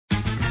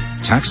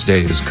Tax day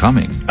is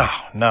coming.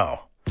 Oh,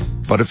 no.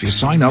 But if you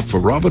sign up for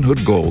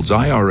Robinhood Gold's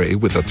IRA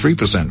with a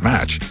 3%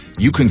 match,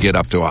 you can get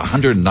up to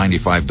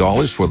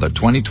 $195 for the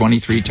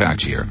 2023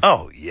 tax year.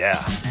 Oh, yeah.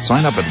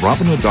 Sign up at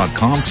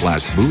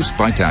Robinhood.com/boost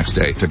by tax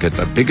day to get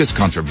the biggest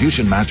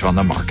contribution match on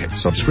the market.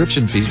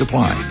 Subscription fees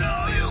apply.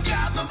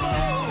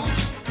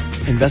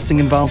 Investing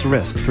involves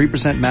risk.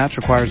 3% match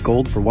requires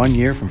gold for 1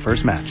 year from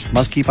first match.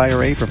 Must keep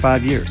IRA for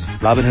 5 years.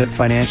 Robinhood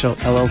Financial,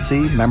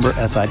 LLC, member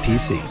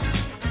SIPC.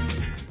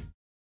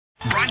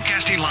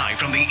 Broadcasting live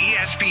from the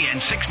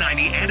ESPN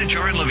 690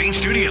 Anajar and Levine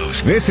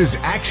studios. This is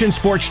Action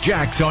Sports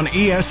Jacks on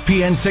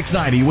ESPN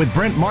 690 with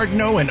Brent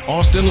Martineau and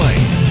Austin Lane.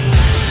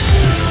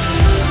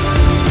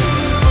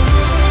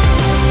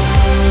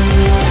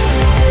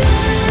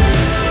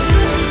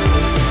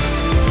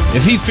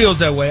 If he feels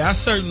that way, I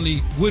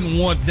certainly wouldn't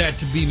want that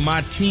to be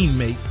my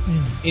teammate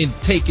in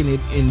taking it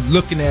and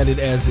looking at it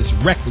as it's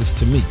reckless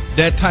to me.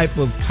 That type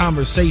of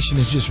conversation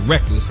is just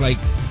reckless. Like,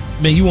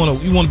 man, you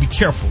want to be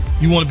careful.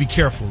 You want to be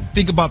careful.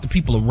 Think about the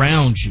people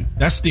around you.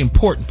 That's the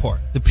important part.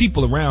 The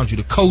people around you,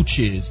 the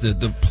coaches,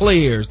 the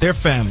players, their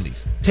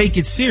families. Take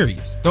it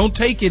serious. Don't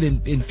take it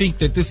and think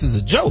that this is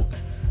a joke,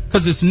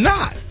 because it's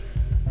not.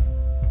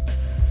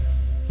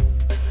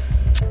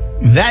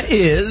 That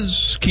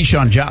is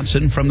Keyshawn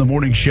Johnson from the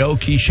morning show,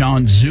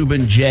 Keyshawn,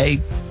 Zubin,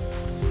 Jay,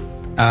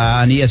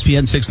 on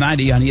ESPN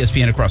 690, on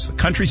ESPN across the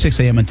country, 6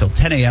 a.m. until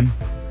 10 a.m.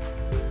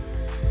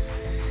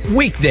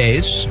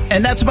 weekdays,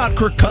 and that's about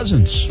Kirk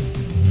Cousins.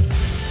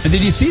 And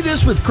did you see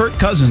this with Kirk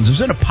Cousins? It was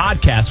in a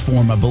podcast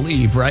form, I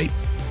believe, right?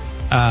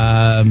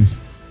 Now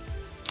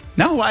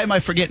why am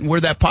I forgetting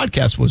where that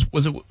podcast was?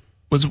 Was it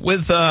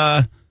with,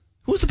 who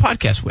was the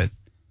podcast with?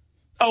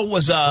 Oh, it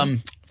was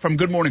from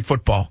Good Morning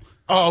Football.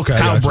 Oh, okay.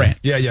 Kyle Brent.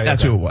 Yeah.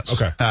 That's who it was.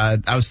 Okay.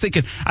 I was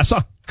thinking, I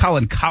saw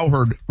Colin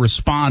Cowherd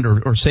respond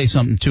or say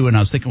something too, and I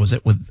was thinking, was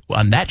it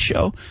on that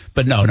show?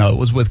 But no, it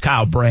was with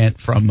Kyle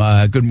Brandt from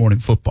Good Morning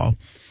Football.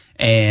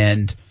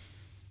 And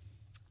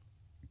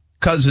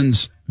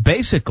Cousins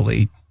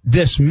basically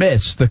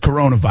dismissed the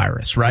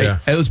coronavirus, right? Yeah.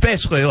 It was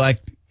basically like,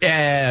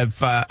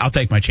 I'll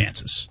take my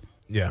chances.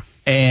 Yeah.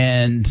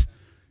 And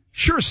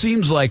sure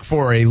seems like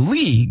for a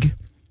league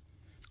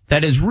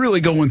that is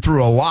really going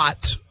through a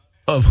lot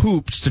of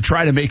hoops to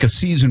try to make a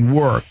season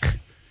work,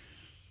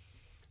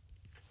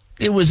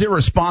 it was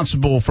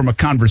irresponsible from a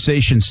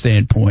conversation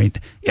standpoint.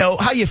 You know,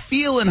 how you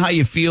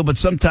feel, but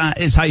sometimes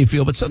is how you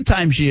feel, but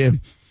sometimes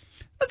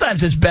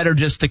it's better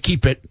just to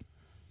keep it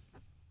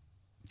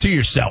to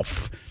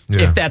yourself,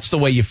 if that's the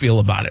way you feel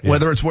about it. Yeah.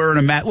 Whether it's wearing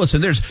a mask. Listen,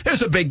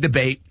 there's a big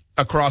debate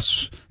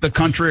across the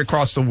country,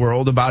 across the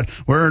world about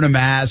wearing a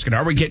mask and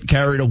are we getting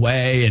carried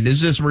away and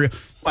is this real?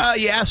 Well,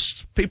 you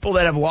ask people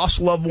that have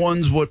lost loved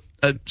ones what.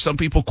 Some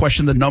people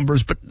question the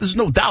numbers, but there's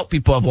no doubt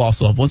people have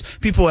lost loved ones.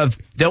 People have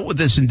dealt with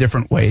this in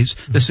different ways.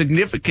 The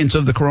significance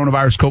of the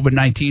coronavirus,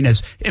 COVID-19,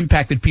 has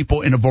impacted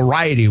people in a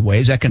variety of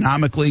ways,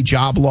 economically,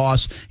 job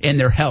loss, and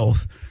their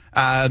health.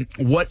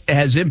 What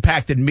has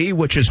impacted me,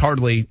 which is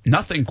hardly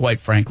nothing, quite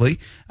frankly,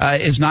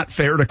 is not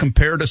fair to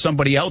compare to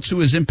somebody else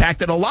who is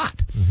impacted a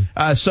lot.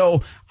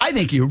 So I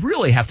think you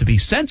really have to be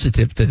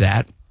sensitive to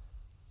that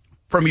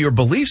from your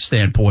belief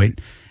standpoint.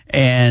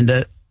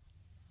 And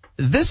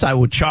this I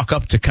would chalk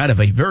up to kind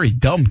of a very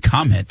dumb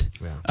comment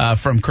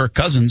from Kirk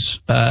Cousins.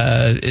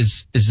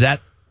 Is that,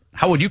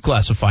 how would you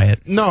classify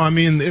it? No, I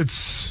mean,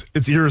 it's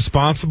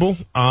irresponsible.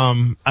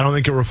 I don't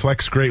think it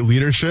reflects great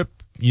leadership.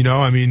 You know,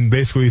 I mean,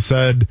 basically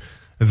said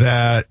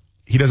that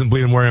he doesn't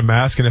believe in wearing a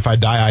mask, and if I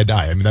die, I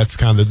die. I mean, that's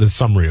kind of the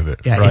summary of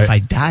it. Yeah, right? If I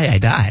die, I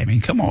die. I mean,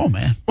 come on,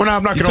 man. Well, no,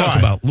 I'm not going to talk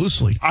about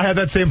loosely. I have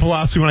that same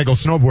philosophy when I go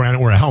snowboarding. I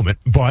don't wear a helmet,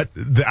 but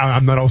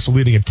I'm not also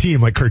leading a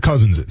team like Kirk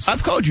Cousins is.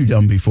 I've called you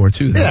dumb before,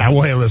 too, though. Yeah,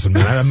 well, hey, listen,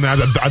 man,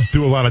 I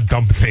do a lot of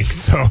dumb things,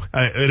 so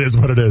it is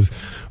what it is.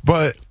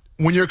 But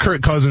when you're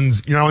Kirk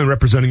Cousins, you're not only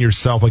representing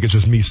yourself like it's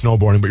just me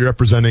snowboarding, but you're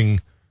representing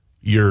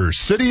your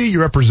city,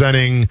 you're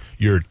representing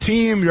your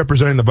team, you're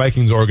representing the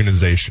Vikings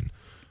organization.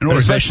 An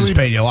organization is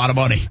paying you a lot of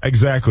money.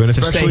 Exactly. And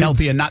to stay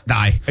healthy and not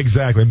die.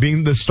 Exactly. And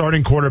being the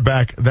starting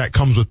quarterback, that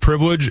comes with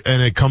privilege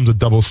and it comes with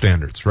double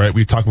standards, right?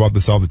 We talk about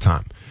this all the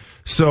time.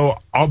 So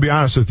I'll be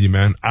honest with you,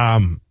 man.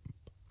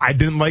 I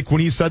didn't like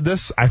when he said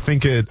this. I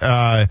think it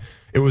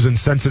was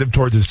insensitive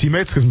towards his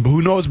teammates because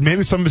who knows,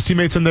 maybe some of his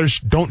teammates in there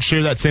don't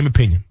share that same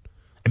opinion.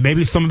 And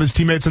maybe some of his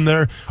teammates in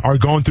there are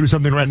going through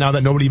something right now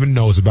that nobody even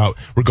knows about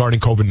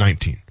regarding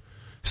COVID-19.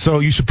 So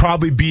you should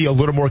probably be a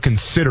little more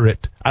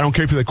considerate. I don't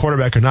care if you're the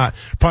quarterback or not.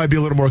 Probably be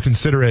a little more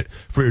considerate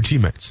for your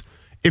teammates.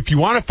 If you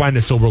want to find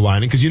a silver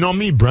lining, because you know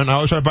me, Brent, I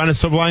always try to find a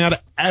silver lining out of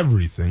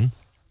everything.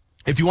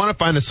 If you want to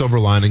find a silver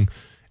lining,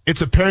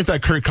 it's apparent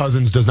that Kirk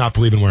Cousins does not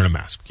believe in wearing a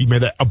mask. He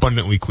made that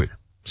abundantly clear.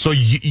 So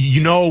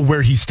you know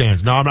where he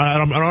stands. Now, I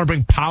don't want to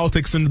bring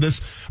politics into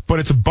this, but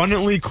it's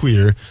abundantly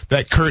clear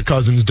that Kirk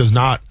Cousins does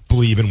not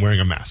believe in wearing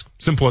a mask.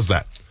 Simple as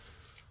that.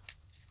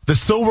 The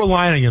silver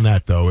lining in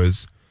that, though,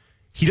 is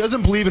he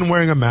doesn't believe in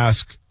wearing a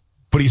mask,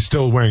 but he's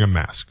still wearing a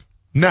mask.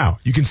 Now,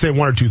 you can say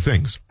one or two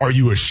things. Are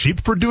you a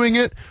sheep for doing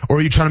it, or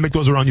are you trying to make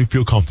those around you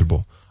feel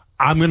comfortable?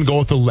 I'm going to go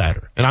with the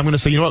latter. And I'm going to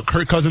say, you know what?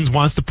 Kirk Cousins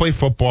wants to play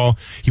football.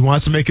 He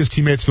wants to make his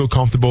teammates feel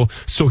comfortable,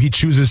 so he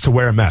chooses to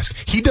wear a mask.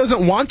 He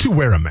doesn't want to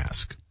wear a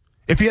mask.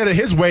 If he had it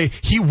his way,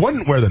 he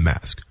wouldn't wear the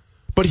mask.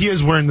 But he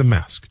is wearing the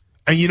mask.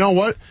 And you know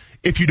what?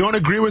 If you don't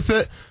agree with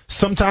it,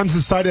 sometimes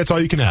society, that's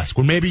all you can ask.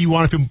 Where maybe you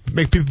want to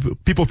make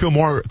people feel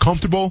more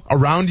comfortable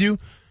around you,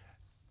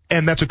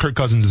 and that's what Kirk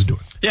Cousins is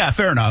doing. Yeah,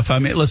 fair enough. I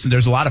mean, listen,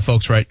 there's a lot of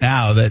folks right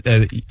now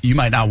that you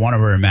might not want to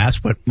wear a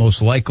mask, but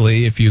most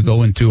likely if you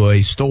go into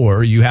a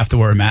store, you have to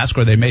wear a mask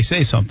or they may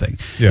say something.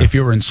 Yeah. If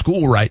you're in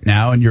school right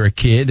now and you're a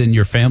kid and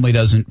your family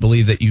doesn't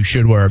believe that you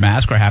should wear a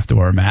mask or have to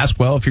wear a mask,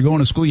 well, if you're going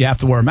to school, you have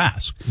to wear a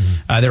mask.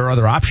 Mm-hmm. There are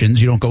other options.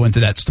 You don't go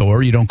into that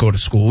store. You don't go to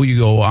school. You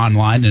go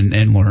online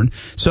and learn.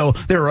 So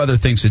there are other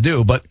things to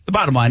do. But the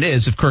bottom line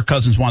is if Kirk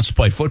Cousins wants to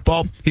play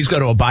football, he's got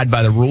to abide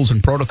by the rules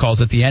and protocols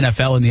that the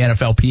NFL and the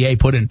NFLPA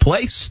put in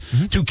place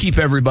to keep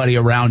everybody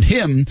around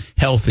him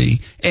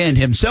healthy and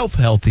himself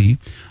healthy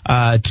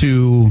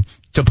to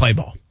play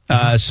ball.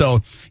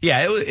 So,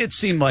 yeah, it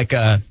seemed like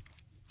a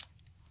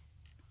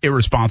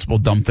irresponsible,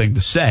 dumb thing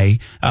to say,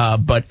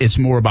 but it's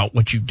more about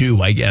what you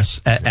do, I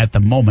guess, at the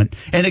moment.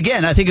 And,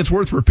 again, I think it's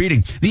worth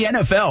repeating. The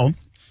NFL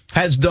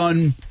has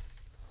done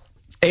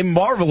a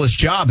marvelous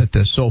job at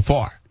this so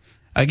far.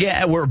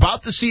 Again, we're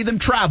about to see them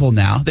travel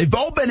now. They've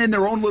all been in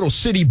their own little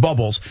city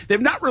bubbles.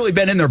 They've not really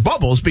been in their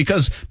bubbles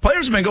because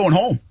players have been going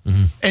home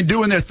and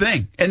doing their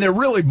thing, and they're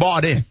really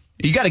bought in.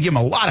 You got to give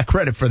them a lot of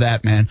credit for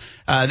that, man.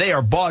 They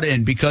are bought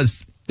in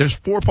because there's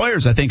 4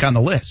 players, I think, on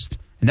the list,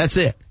 and that's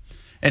it.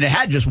 And it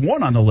had just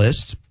 1 on the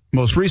list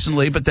most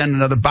recently, but then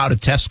another bout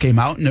of tests came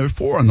out, and there were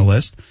 4 on the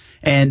list.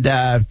 And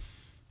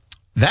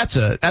that's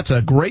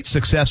a great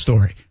success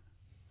story.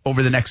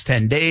 Over the next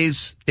 10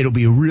 days, it'll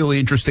be a really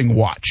interesting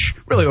watch,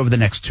 really over the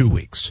next 2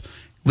 weeks.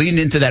 Leading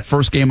into that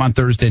first game on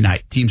Thursday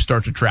night, teams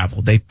start to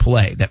travel. They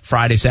play that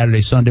Friday,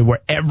 Saturday, Sunday where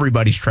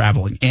everybody's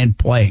traveling and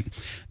playing.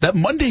 That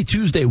Monday,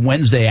 Tuesday,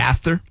 Wednesday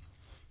after,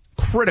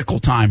 critical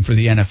time for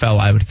the NFL,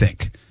 I would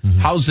think.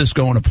 How's this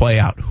going to play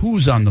out?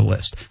 Who's on the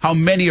list? How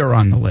many are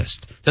on the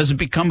list? Does it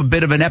become a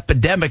bit of an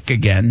epidemic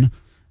again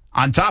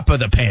on top of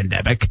the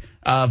pandemic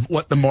of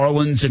what the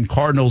Marlins and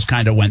Cardinals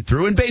kind of went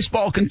through? And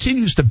baseball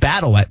continues to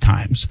battle at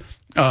times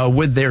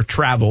with their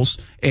travels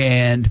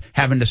and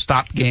having to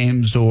stop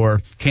games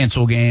or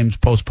cancel games,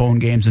 postpone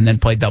games, and then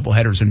play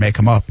doubleheaders and make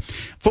them up.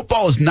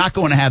 Football is not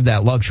going to have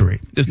that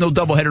luxury. There's no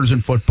doubleheaders in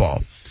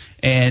football.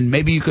 And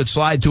maybe you could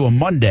slide to a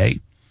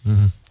Monday,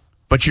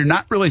 but you're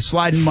not really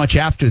sliding much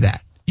after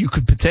that. You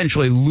could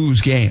potentially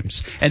lose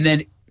games. And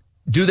then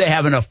do they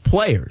have enough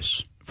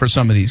players for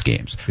some of these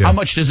games? Yeah. How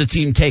much does a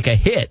team take a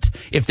hit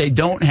if they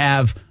don't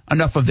have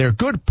enough of their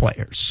good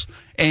players?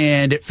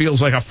 And it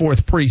feels like a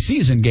 4th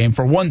preseason game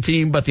for one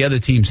team, but the other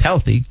team's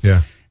healthy.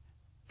 Yeah.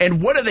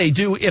 And what do they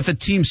do if a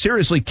team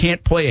seriously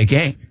can't play a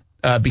game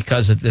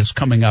because of this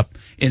coming up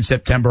in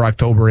September,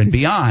 October, and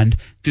beyond?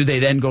 Do they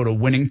then go to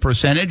winning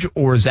percentage,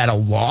 or is that a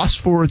loss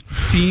for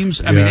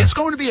teams? I mean, it's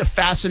going to be a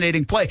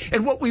fascinating play.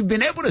 And what we've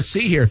been able to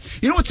see here,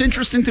 you know what's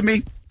interesting to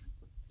me?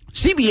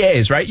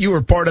 CBAs, right? You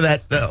were part of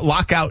that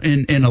lockout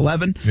in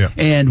 11,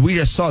 and we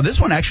just saw this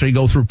one actually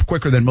go through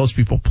quicker than most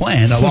people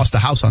planned. I lost a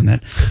house on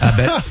that, I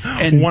bet.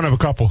 And one of a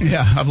couple.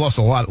 Yeah, I've lost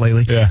a lot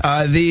lately.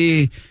 Yeah.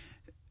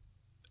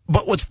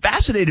 But what's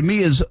fascinated me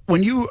is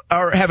when you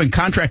are having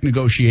contract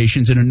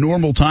negotiations in a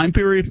normal time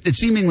period, it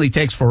seemingly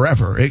takes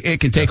forever. It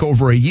can take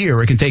over a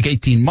year. It can take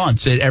 18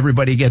 months.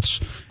 Everybody gets,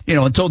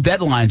 until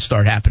deadlines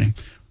start happening.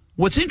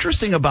 What's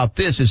interesting about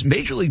this is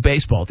Major League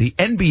Baseball, the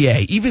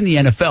NBA, even the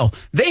NFL,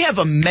 they have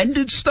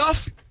amended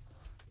stuff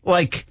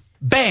like,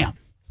 bam,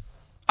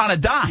 on a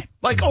dime,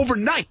 like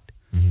overnight.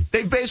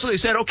 They've basically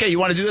said, okay, you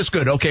want to do this?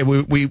 Good. Okay,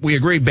 we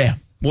agree,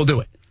 bam, we'll do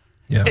it.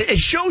 Yeah. It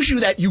shows you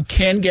that you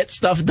can get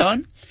stuff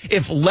done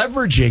if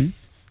leveraging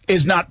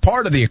is not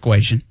part of the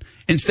equation,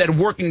 instead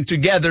working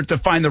together to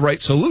find the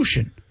right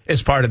solution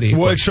is part of the equation.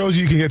 Well, it shows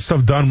you can get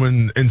stuff done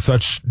when in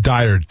such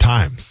dire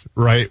times,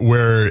 right?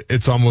 Where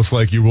it's almost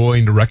like you're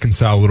willing to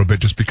reconcile a little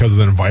bit just because of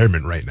the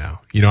environment right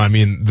now. The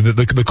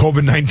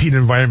COVID-19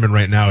 environment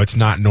right now, it's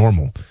not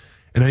normal.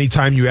 And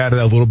anytime you add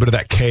a little bit of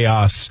that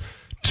chaos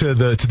to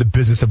the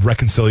business of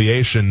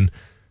reconciliation,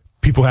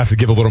 people have to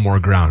give a little more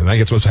ground. And I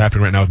think that's what's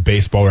happening right now with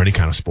baseball or any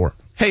kind of sport.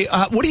 Hey,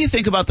 what do you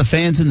think about the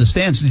fans in the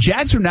stands? The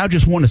Jags are now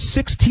just one of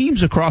 6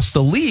 teams across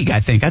the league, I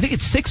think. I think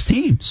it's 6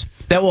 teams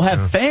that will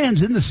have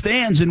fans in the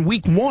stands in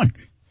week 1.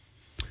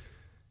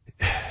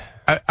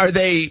 Are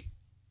they...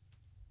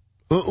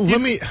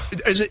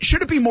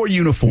 Should it be more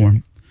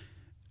uniform?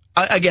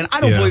 Again,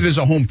 I don't believe there's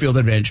a home field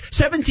advantage.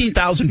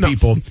 17,000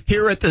 people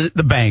here at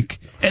the bank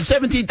and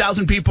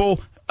 17,000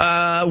 people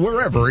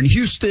wherever, in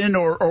Houston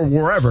or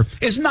wherever,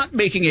 is not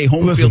making a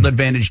home field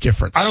advantage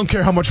difference. I don't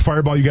care how much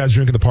Fireball you guys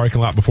drink in the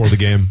parking lot before the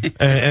game,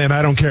 and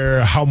I don't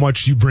care how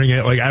much you bring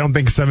it. Like, I don't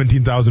think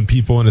 17,000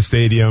 people in a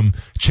stadium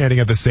chanting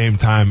at the same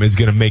time is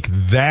going to make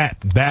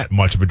that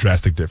much of a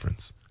drastic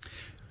difference.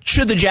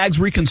 Should the Jags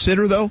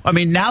reconsider, though? I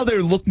mean, now they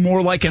look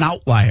more like an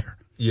outlier.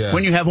 Yeah.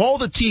 When you have all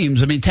the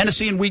teams, I mean,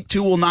 Tennessee in week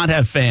 2 will not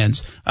have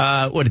fans.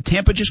 Did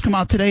Tampa just come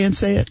out today and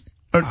say it?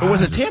 Or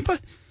was it Tampa?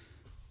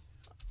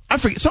 I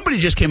forget. Somebody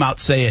just came out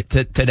to say it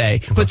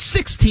today. But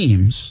 6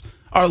 teams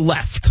are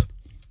left.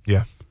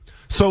 Yeah.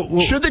 So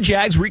should the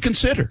Jags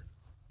reconsider?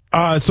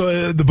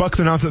 So the Bucs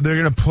announced that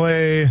they're going to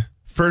play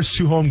first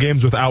 2 home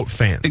games without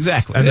fans.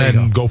 Exactly. And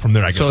then go from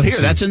there, I guess. So here,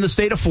 that's in the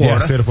state of Florida.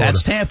 Yeah, state of Florida.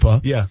 That's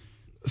Tampa. Yeah.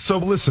 So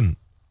listen,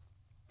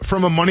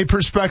 from a money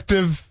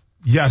perspective,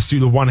 yes,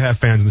 you want to have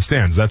fans in the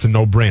stands. That's a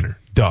no-brainer.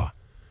 Duh.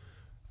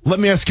 Let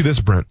me ask you this,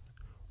 Brent.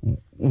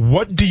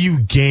 What do you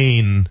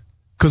gain?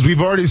 Because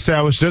we've already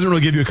established it doesn't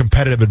really give you a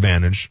competitive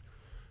advantage.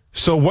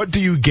 So what do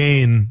you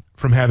gain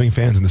from having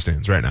fans in the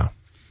stands right now?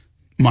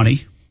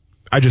 Money.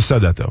 I just said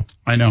that, though.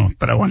 I know,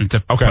 but I wanted to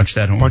punch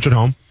that home. Punch it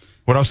home.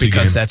 What else do you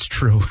gain? Because that's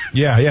true.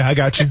 Yeah, I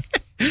got you.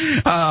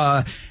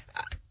 I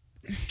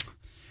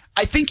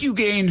think you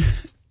gain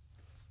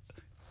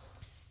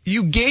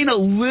a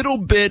little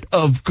bit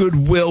of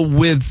goodwill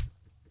with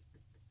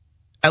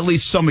at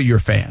least some of your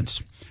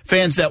fans.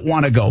 Fans that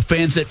want to go.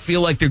 Fans that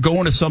feel like they're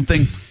going to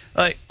something.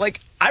 Like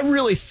I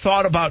really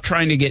thought about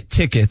trying to get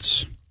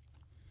tickets.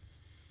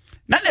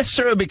 Not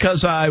necessarily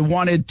because I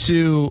wanted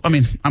to. I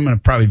mean, I'm going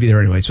to probably be there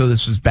anyway, so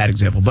this is a bad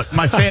example. But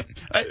my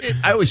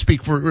I always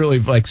speak for really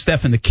like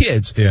Steph and the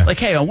kids. Yeah. Like,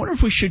 hey, I wonder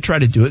if we should try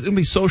to do it. It's going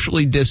to be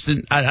socially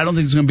distant. I don't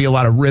think there's going to be a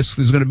lot of risks.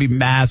 There's going to be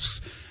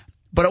masks.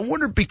 But I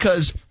wonder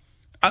because,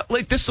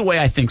 like, this is the way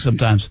I think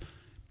sometimes.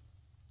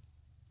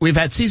 We've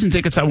had season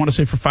tickets, I want to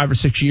say, for 5 or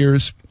 6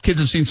 years. Kids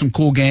have seen some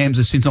cool games.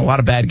 They've seen a lot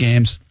of bad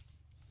games.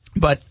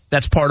 But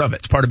that's part of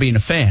it. It's part of being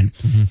a fan.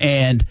 Mm-hmm.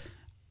 And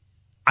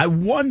I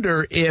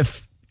wonder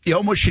if you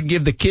almost should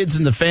give the kids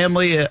and the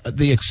family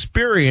the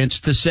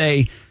experience to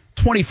say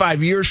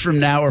 25 years from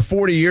now or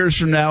 40 years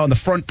from now on the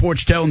front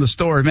porch telling the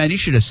story, man, you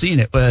should have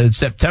seen it.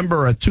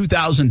 September of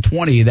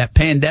 2020, that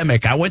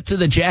pandemic. I went to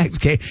the Jags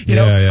game.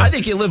 I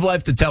think you live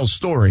life to tell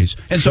stories.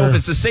 And so if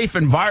it's a safe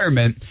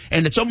environment,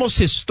 and it's almost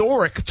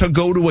historic to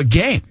go to a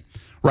game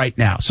right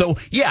now. So,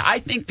 yeah, I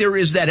think there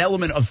is that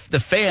element of the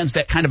fans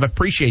that kind of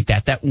appreciate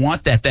that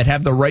want that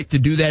have the right to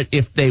do that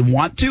if they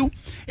want to.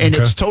 And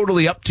it's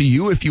totally up to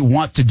you if you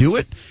want to do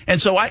it.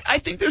 And so I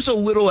think there's a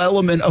little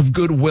element of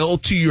goodwill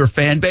to your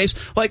fan base.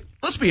 Like,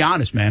 let's be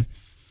honest, man.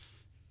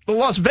 The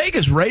Las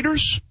Vegas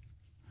Raiders,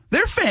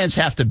 their fans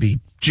have to be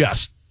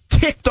just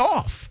ticked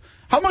off.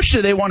 How much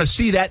do they want to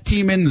see that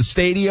team in the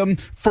stadium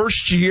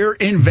first year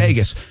in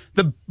Vegas?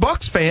 The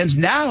Bucs fans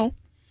now,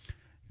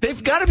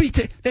 they've got to be.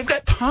 They've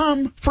got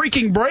Tom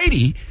freaking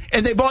Brady,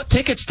 and they bought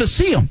tickets to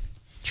see him.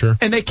 Sure.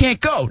 And they can't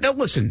go. Now,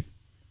 listen,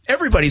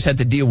 everybody's had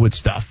to deal with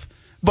stuff,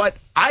 but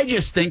I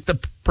just think the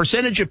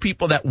percentage of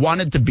people that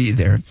wanted to be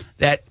there,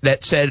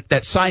 that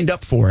signed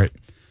up for it,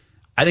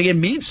 I think it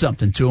means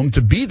something to them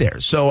to be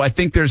there. So I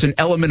think there's an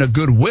element of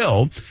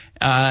goodwill.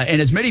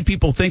 And as many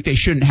people think they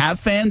shouldn't have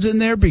fans in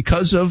there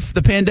because of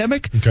the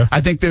pandemic,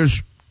 I think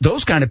there's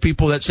those kind of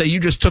people that say you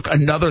just took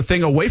another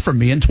thing away from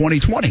me in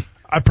 2020.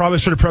 I probably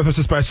should have prefaced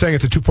this by saying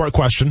it's a 2-part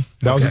question.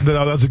 That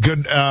was a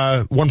good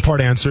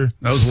 1-part answer.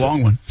 That was a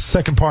long one.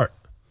 Second part,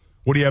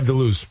 what do you have to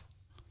lose?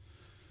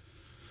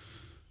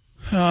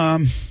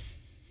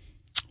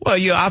 Well,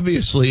 you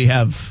obviously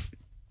have,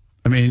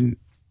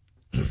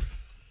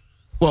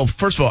 well,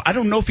 first of all, I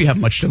don't know if you have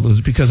much to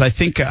lose because I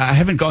think I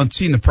haven't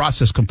seen the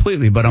process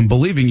completely, but I'm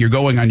believing you're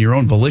going on your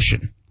own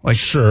volition. Like,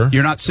 sure.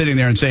 You're not sitting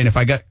there and saying,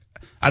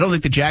 I don't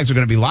think the Jags are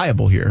going to be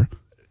liable here.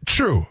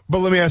 True. But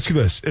let me ask you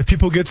this. If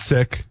people get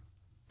sick,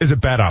 is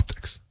it bad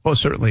optics? Well, it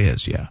certainly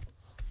is, yeah.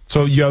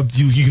 So you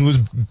can lose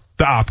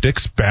the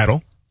optics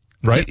battle,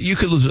 right? You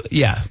could lose,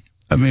 yeah.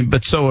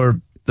 But so are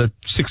the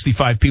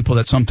 65 people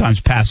that sometimes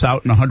pass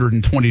out in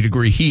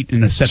 120-degree heat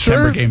in a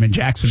September game in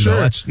Jacksonville. Sure.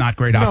 That's not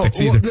great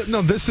optics either. No,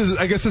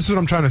 I guess this is what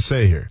I'm trying to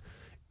say here.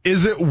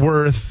 Is it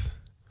worth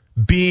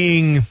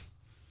being,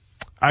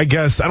 I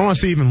guess, I don't want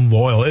to say even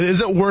loyal.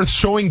 Is it worth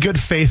showing good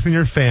faith in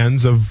your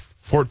fans of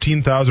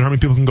 14,000, how many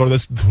people can go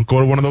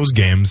to one of those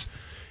games?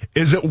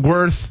 Is it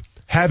worth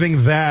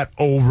having that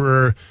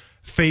over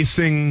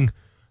facing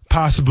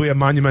possibly a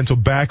monumental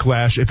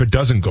backlash if it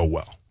doesn't go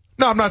well?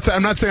 No, I'm not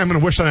saying I'm going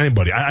to wish that on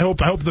anybody. I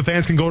hope the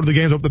fans can go to the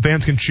games. I hope the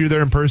fans can cheer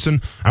there in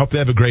person. I hope they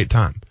have a great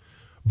time.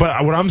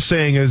 But what I'm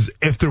saying is,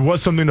 if there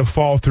was something to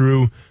fall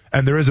through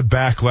and there is a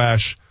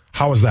backlash,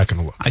 how is that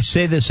going to look? I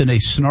say this in a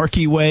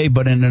snarky way,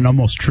 but in an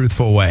almost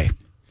truthful way.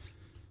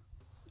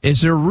 Is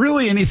there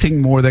really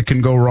anything more that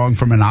can go wrong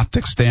from an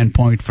optics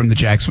standpoint from the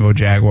Jacksonville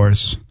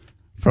Jaguars?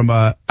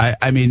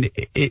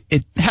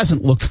 It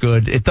hasn't looked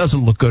good. It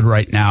doesn't look good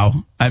right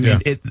now.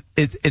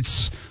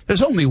 It's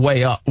there's only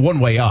one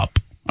way up.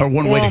 Or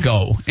one way to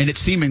go, and it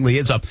seemingly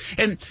is up.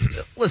 And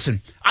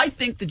listen, I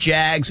think the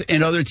Jags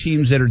and other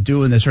teams that are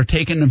doing this are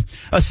taking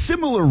a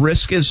similar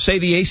risk as, say,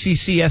 the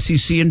ACC,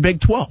 SEC, and Big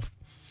 12.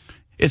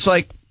 It's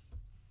like,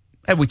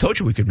 hey, we told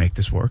you we could make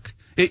this work.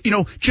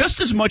 Just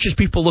as much as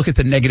people look at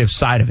the negative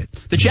side of it,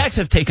 the Jags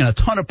have taken a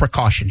ton of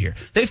precaution here.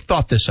 They've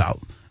thought this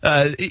out.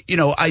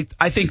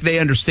 I think they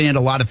understand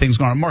a lot of things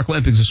going on. Mark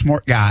Lamping's a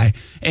smart guy,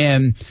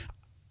 and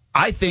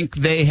I think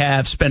they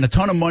have spent a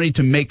ton of money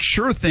to make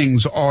sure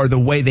things are the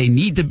way they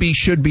need to be,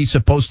 should be,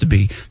 supposed to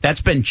be. That's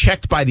been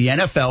checked by the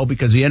NFL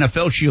because the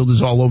NFL shield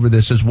is all over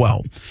this as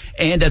well.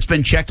 And that's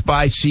been checked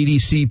by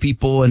CDC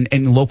people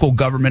and local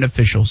government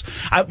officials.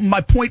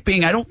 My point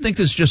being, I don't think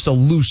this is just a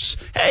loose,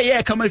 hey,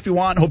 yeah, come if you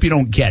want, hope you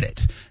don't get it.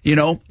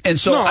 And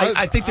so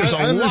I think there's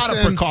a lot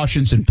of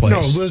precautions in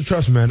place. No,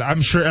 trust me, man.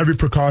 I'm sure every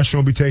precaution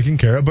will be taken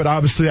care of, but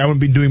obviously I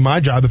wouldn't be doing my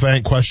job if I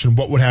ain't questioned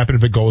what would happen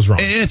if it goes wrong.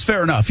 And it's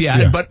fair enough,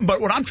 yeah. But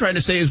what I'm trying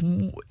to say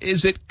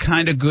is it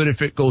kind of good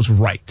if it goes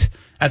right?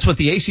 That's what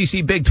the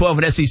ACC, Big 12,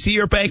 and SEC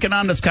are banking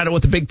on. That's kind of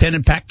what the Big 10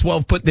 and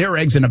Pac-12 put their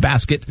eggs in a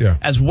basket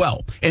as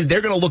well. And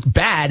they're going to look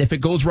bad if it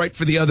goes right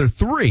for the other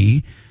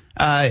three.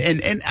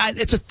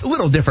 It's a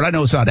little different. I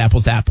know it's not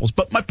apples to apples,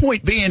 but my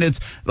point being, it's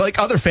like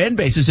other fan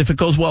bases. If it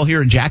goes well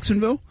here in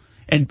Jacksonville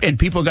and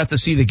people got to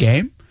see the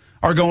game,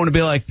 are going to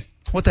be like,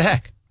 what the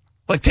heck?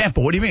 Like Tampa,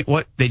 what do you mean?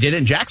 What they did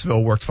in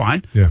Jacksonville worked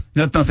fine. Yeah.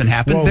 Nothing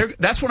happened. Well,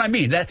 that's what I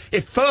mean. That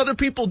if other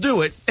people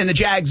do it and the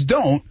Jags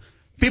don't,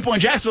 people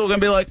in Jacksonville are going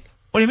to be like,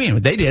 what do you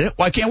mean? They did it.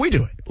 Why can't we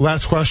do it?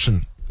 Last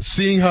question.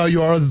 Seeing how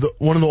you are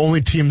one of the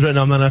only teams right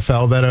now in the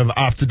NFL that have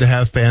opted to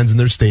have fans in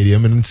their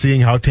stadium, and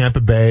seeing how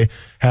Tampa Bay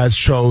has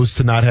chose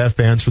to not have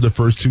fans for the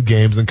first two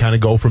games and kind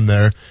of go from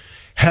there,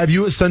 have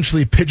you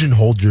essentially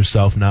pigeonholed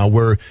yourself now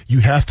where you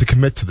have to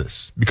commit to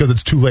this because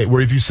it's too late?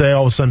 Where if you say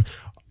all of a sudden,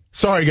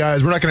 sorry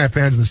guys, we're not going to have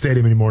fans in the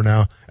stadium anymore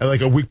now, at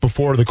like a week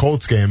before the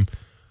Colts game,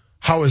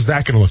 how is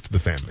that going to look to the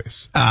fan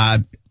base?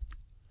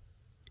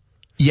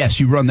 Yes,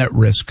 you run that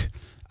risk.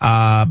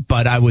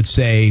 But I would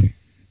say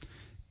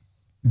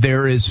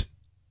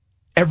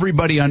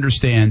everybody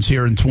understands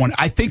here in 20.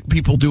 I think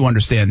people do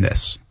understand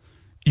this.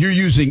 You're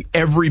using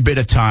every bit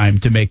of time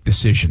to make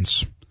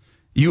decisions.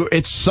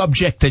 It's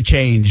subject to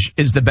change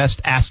is the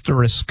best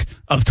asterisk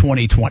of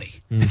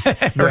 2020.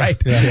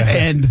 Right? Yeah.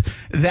 And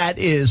that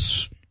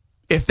is,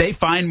 if they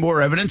find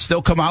more evidence,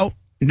 they'll come out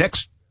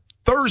next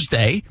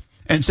Thursday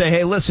and say,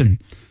 hey, listen,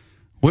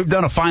 we've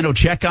done a final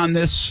check on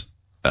this.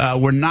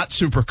 We're not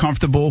super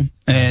comfortable,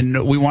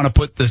 and we want to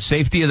put the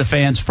safety of the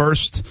fans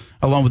first,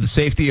 along with the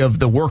safety of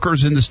the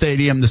workers in the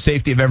stadium, the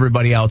safety of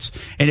everybody else.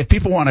 And if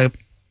people want to,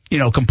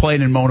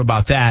 complain and moan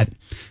about that,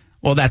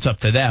 well, that's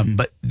up to them.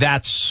 But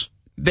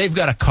they've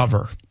got a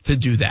cover to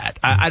do that.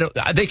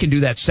 They can do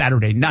that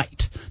Saturday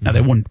night. Now,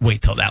 they wouldn't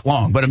wait till that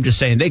long, but I'm just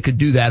saying they could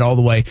do that all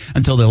the way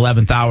until the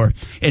 11th hour,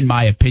 in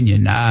my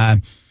opinion.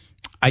 I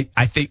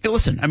think,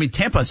 listen,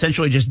 Tampa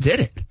essentially just did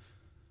it.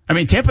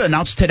 Tampa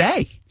announced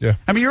today. Yeah.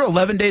 You're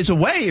 11 days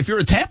away. If you're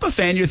a Tampa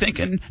fan, you're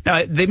thinking,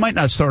 now, they might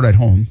not start at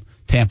home,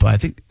 Tampa. I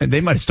think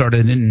they might have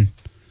started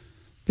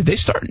did they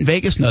start in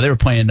Vegas? No, they were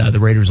playing the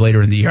Raiders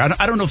later in the year.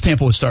 I don't know if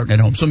Tampa was starting at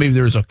home, so maybe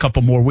there's a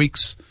couple more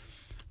weeks.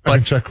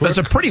 But that's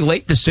a pretty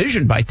late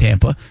decision by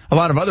Tampa. A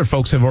lot of other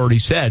folks have already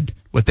said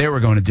what they were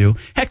going to do.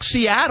 Heck,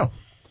 Seattle,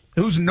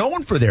 who's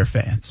known for their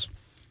fans,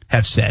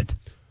 have said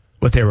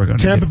what they were going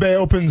to do. Tampa Bay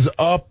opens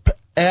up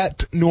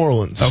at New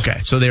Orleans. Okay,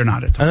 so they're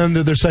not at home. And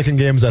then their second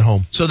game's at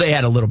home. So they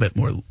had a little bit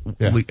more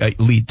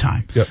lead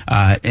time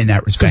in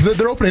that respect. Because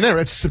they're opening there.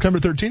 It's September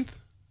 13th?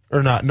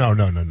 Or not? No.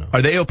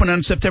 Are they opening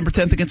on September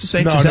 10th against the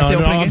Saints? No,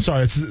 I'm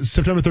sorry. It's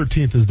September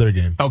 13th is their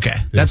game. Okay.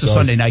 That's a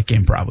Sunday night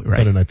game probably, right?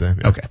 Sunday night game,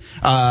 yeah.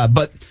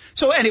 Okay.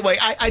 So anyway,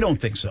 I don't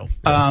think so.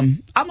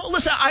 I'm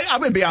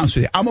going to be honest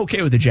with you. I'm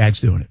okay with the Jags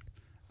doing it.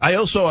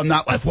 I'm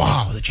not like,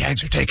 wow, the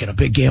Jags are taking a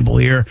big gamble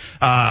here.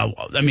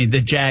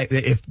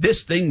 If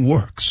this thing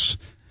works,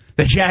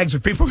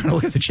 people are going to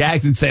look at the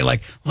Jags and say,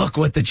 like, look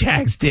what the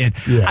Jags did.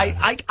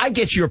 Yeah. I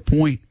get your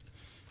point.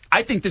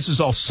 I think this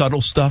is all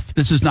subtle stuff.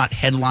 This is not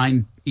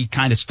headline-y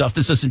kind of stuff.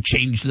 This doesn't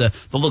change the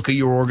look of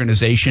your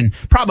organization.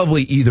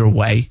 Probably either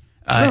way.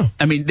 No.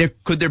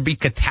 Could there be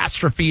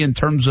catastrophe in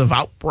terms of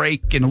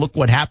outbreak and look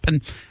what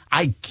happened?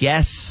 I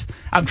guess.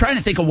 I'm trying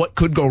to think of what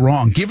could go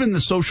wrong. Given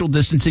the social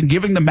distancing,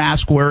 given the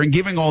mask wearing,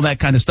 giving all that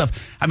kind of stuff,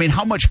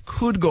 how much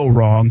could go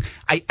wrong?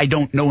 I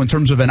don't know in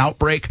terms of an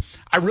outbreak.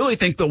 I really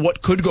think the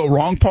what could go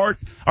wrong part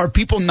are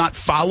people not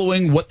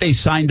following what they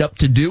signed up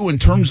to do in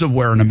terms of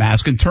wearing a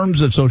mask, in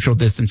terms of social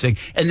distancing,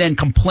 and then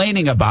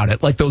complaining about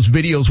it, like those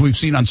videos we've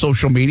seen on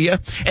social media,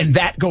 and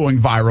that going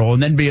viral,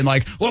 and then being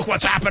like, look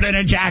what's happening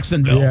in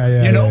Jacksonville.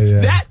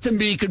 That to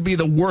me could be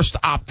the worst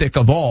optic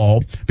of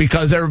all,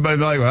 because everybody's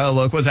like, well,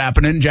 look what's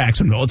happening in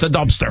Jacksonville. It's a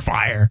dumpster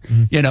fire.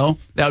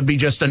 That would be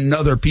just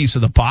another piece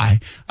of the pie.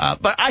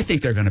 But I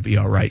think they're going to be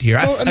all right here.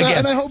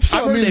 And I hope so.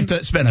 I've heard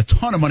they've spent a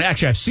ton of money.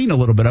 Actually, I've seen a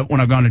little bit of it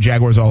when I've gone to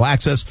Jaguars All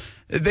Access.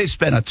 They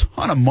spent a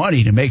ton of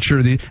money to make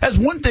sure that's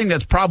one thing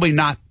that's probably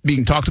not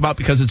being talked about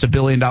because it's $1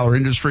 billion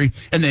industry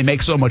and they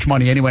make so much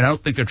money anyway. I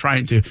don't think they're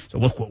trying to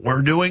look what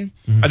we're doing.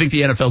 I think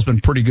the NFL's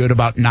been pretty good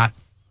about not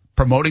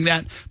promoting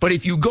that. But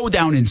if you go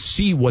down and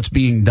see what's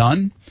being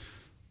done,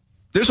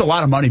 there's a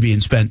lot of money being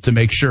spent to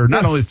make sure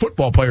not only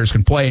football players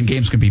can play and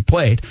games can be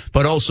played,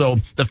 but also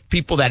the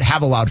people that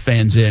have allowed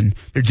fans in,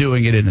 they're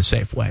doing it in a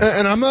safe way.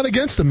 And I'm not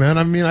against it, man.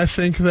 I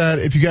think that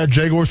if you got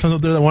Jaguars fans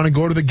out there that want to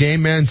go to the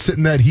game, man, sit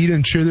in that heat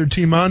and cheer their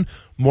team on,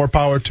 more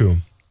power to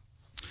them.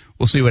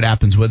 We'll see what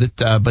happens with it.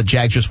 But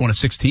Jags just one of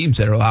 6 teams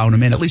that are allowing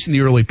him in, at least in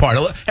the early part.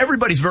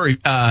 Everybody's very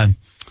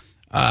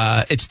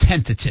it's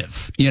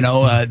tentative.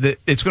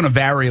 It's going to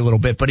vary a little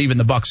bit, but even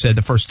the Bucs said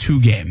the first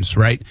 2 games,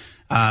 right?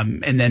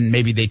 And then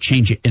maybe they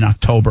change it in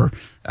October.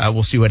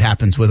 We'll see what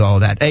happens with all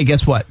of that. Hey,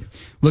 guess what?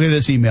 Look at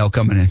this email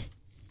coming in.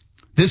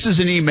 This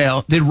is an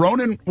email.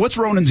 What's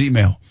Ronan's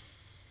email?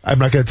 I'm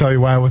not going to tell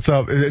you why. What's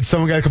up? Is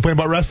someone got to complain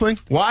about wrestling?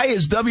 Why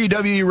is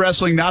WWE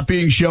wrestling not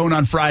being shown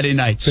on Friday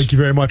nights? Thank you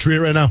very much. Read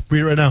it right now.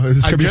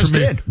 This I just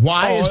did.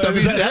 Why is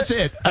WWE? That's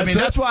it.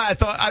 That's why I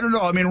thought. I don't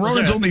know. I mean,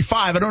 Ronan's only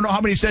 5. I don't know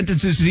how many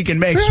sentences he can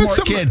make.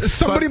 Smart kid.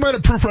 Somebody might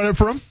have proofread it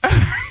for him.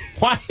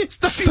 Why is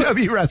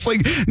WWE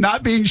wrestling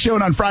not being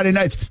shown on Friday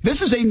nights?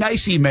 This is a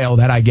nice email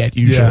that I get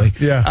usually.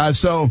 Yeah.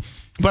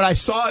 But I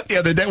saw it the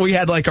other day. We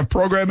had like a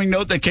programming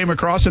note that came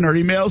across in our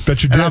emails.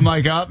 Bet you did. And I'm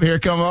like, here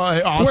come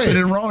Austin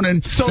and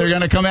Ronan. So they're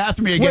going to come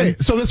after me again.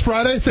 Wait, so this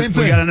Friday, same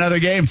thing? We got another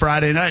game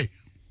Friday night.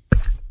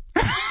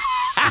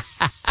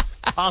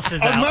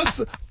 Austin's out.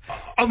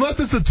 Unless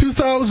it's a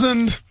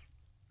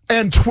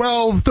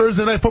 2012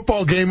 Thursday night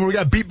football game where we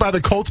got beat by the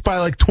Colts by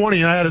like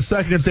 20 and I had a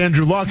sack against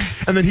Andrew Luck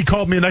and then he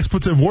called me an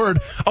expletive word.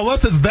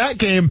 Unless it's that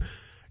game,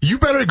 you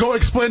better go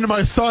explain to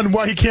my son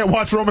why he can't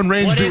watch Roman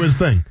Reigns do his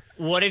thing.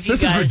 What if you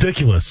this guys is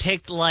ridiculous.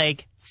 picked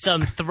like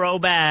some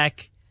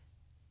throwback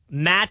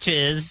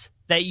matches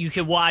that you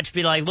could watch?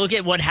 Be like, look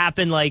at what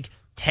happened like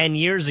 10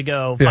 years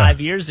ago,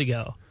 5 years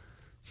ago.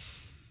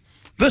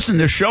 Listen,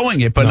 they're showing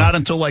it, but not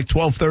until like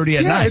 12:30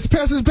 at night. Yeah, it's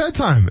past his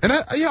bedtime, and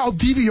I'll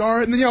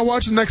DVR it, and then I'll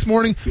watch it the next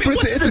morning. I mean,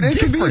 but it's an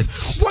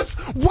inconvenience. What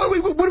do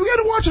we got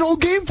to watch an old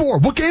game for?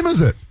 What game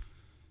is it?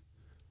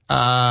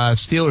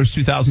 Steelers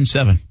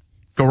 2007.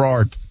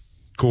 Gerard.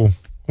 Cool.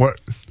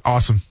 What?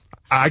 Awesome.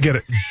 I get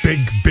it.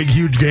 Big,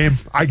 huge game.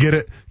 I get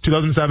it.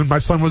 2007. My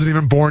son wasn't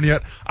even born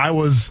yet. I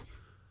was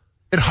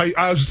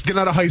just getting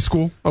out of high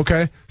school.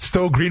 Okay,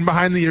 still green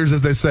behind the ears,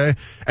 as they say.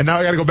 And now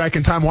I got to go back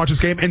in time and watch this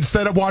game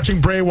instead of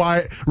watching Bray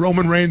Wyatt,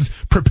 Roman Reigns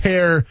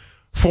prepare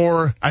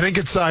for. I think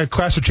it's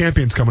Clash of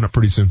Champions coming up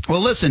pretty soon.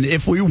 Well, listen,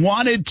 if we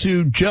wanted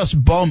to just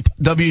bump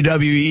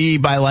WWE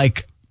by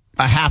like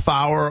a half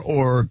hour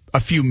or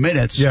a few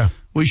minutes,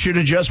 we should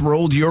have just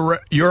rolled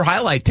your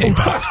highlight tape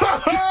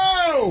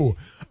out.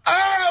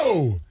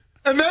 Oh,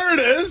 and there it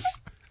is.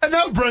 And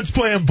now Brent's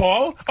playing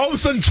ball. All of a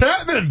sudden,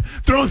 Chapman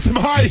throwing some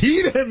high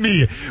heat at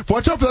me.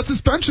 Watch out for that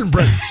suspension,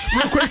 Brent.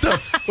 Real quick, though.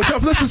 Watch out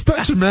for that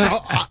suspension, man.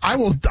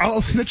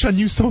 I'll snitch on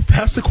you so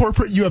fast to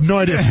corporate, you have no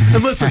idea.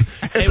 And listen.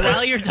 Hey,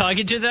 while you're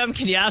talking to them,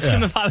 can you ask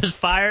him if I was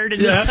fired?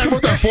 Ask him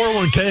about that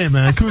 401k,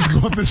 man. Who's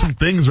going through some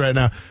things right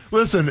now?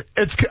 Listen,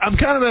 I'm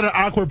kind of in an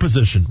awkward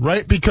position,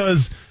 right?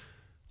 Because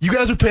you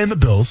guys are paying the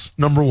bills,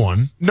 number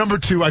one. Number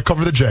two, I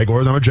cover the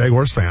Jaguars. I'm a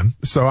Jaguars fan.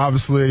 So,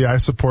 obviously, I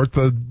support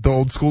the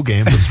old school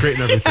game. It's great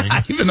and everything.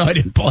 Even though I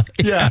didn't play.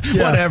 Yeah.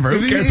 Whatever.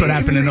 Who cares what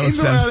happened in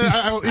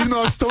 07? Even though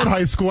I was still in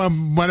high school, I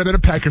might have been a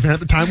Packer fan at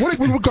the time.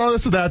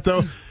 Regardless of that,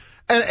 though,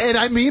 and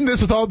I mean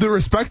this with all due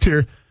respect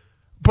here,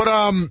 but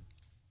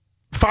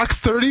Fox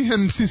 30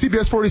 and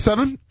CBS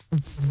 47,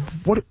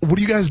 what are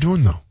you guys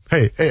doing, though?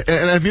 Hey,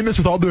 and I mean this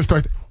with all due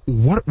respect.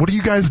 What are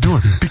you guys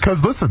doing?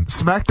 Because listen,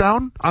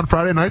 SmackDown on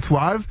Friday nights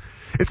live,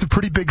 it's a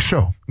pretty big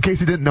show. In case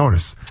you didn't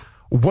notice,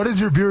 what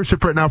is your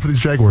viewership right now for these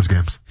Jaguars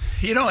games?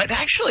 It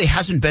actually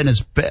hasn't been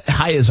as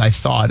high as I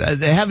thought.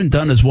 They haven't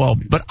done as well.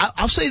 But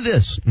I'll say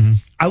this: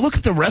 I look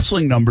at the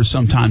wrestling numbers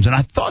sometimes, and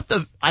I thought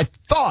the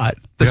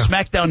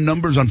SmackDown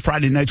numbers on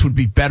Friday nights would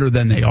be better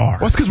than they are. Well,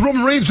 that's because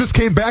Roman Reigns just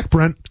came back,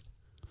 Brent.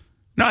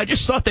 No, I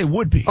just thought they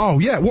would be. Oh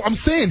yeah, well I'm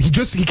saying he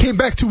came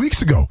back 2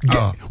 weeks ago.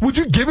 Would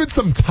you give it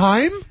some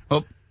time?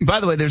 Well, by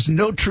the way, there's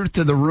no truth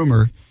to the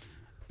rumor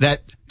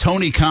that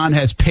Tony Khan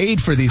has paid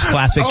for these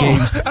classic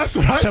games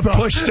to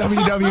push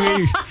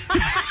WWE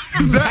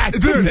back.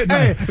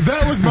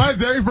 That was my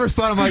very first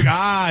thought. I'm like,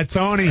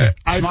 Tony,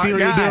 I see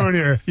what you're doing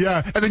here.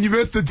 Yeah, and then you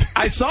missed it.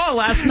 I saw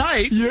last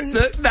night.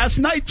 Last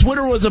night,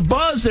 Twitter was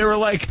abuzz. They were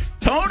like,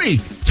 Tony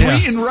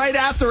tweeting right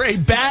after a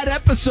bad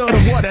episode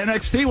of what,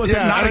 NXT? Was it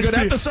not a good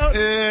episode?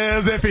 Yeah, it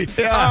was iffy.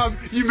 Yeah.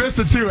 You missed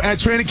it, too. At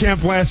training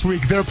camp last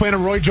week, they were playing a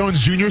Roy Jones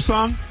Jr.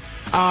 song.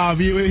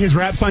 His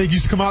rap song he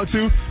used to come out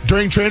to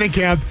during training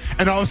camp,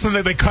 and all of a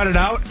sudden they cut it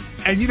out.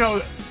 And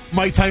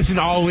Mike Tyson,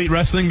 all elite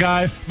wrestling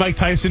guy, Mike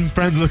Tyson,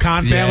 friends of the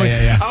Khan family.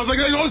 Yeah. I was like,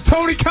 there goes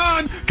Tony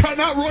Khan cutting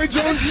out Roy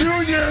Jones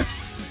Jr.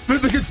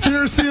 The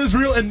conspiracy is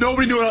real, and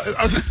nobody knew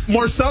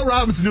Marcel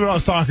Robinson knew what I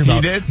was talking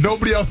about. He did?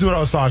 Nobody else knew what I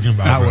was talking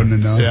about. I wouldn't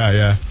have known.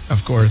 Yeah.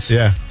 Of course.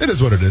 Yeah. It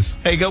is what it is.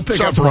 Hey, go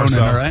pick up Ronan,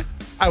 all right?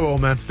 I will,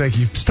 man. Thank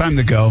you. It's time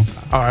to go.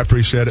 Oh, I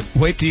appreciate it.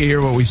 Wait till you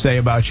hear what we say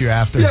about you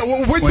after. Yeah,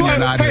 well, wait till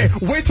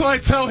I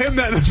tell him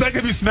that there's not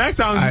going to be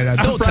SmackDown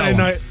on Friday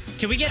night.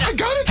 Can we get I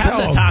gotta have tell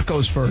the him.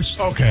 tacos first.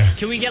 Okay.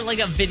 Can we get like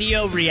a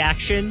video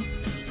reaction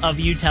of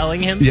you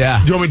telling him? Yeah.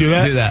 Do you want me to do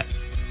that? Do that.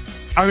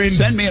 I mean,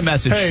 send me a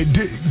message. Hey,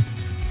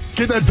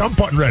 get that dump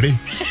button ready.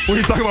 When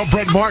you talk about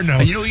Brent Martineau.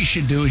 And you know what you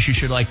should do is you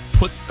should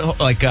put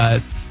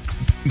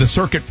the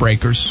circuit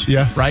breakers.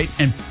 Yeah. Right,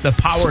 and the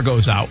power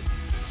goes out.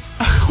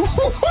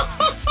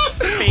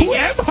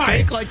 am I?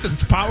 Fake like the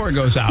power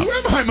goes out. Who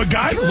am I,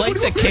 MacGyver? Light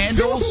the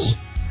candles.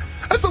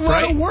 That's a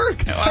lot of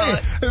work. Well,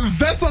 hey,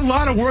 that's a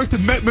lot of work to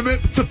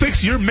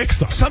fix your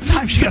mix-up.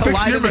 Sometimes you to gotta fix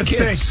lie your to the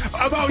mistakes. kids.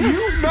 About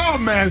you? No,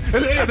 man.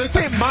 Hey, this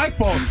ain't my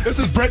fault. This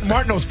is Brent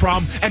Martineau's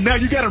problem, and now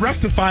you got to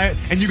rectify it,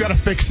 and you got to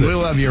fix it. We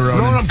love you,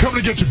 Ronan. Ronan, I'm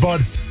coming to get you,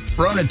 bud.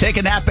 Ronan, take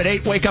a nap at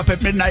 8, wake up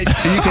at midnight,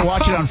 and you can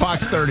watch it on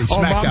Fox 30.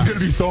 Oh, Mom's SmackDown. going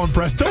to be so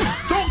impressed. Don't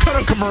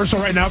cut a commercial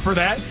right now for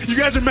that. You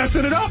guys are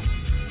messing it up.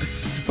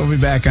 We'll be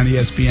back on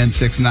ESPN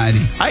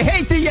 690. I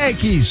hate the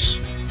Yankees.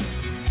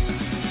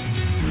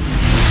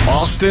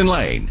 Austin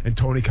Lane. And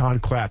Tony Khan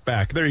clap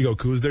back. There you go,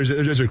 Kuz.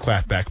 There's your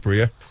clap back for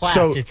you. Clapped.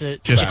 So, It's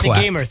a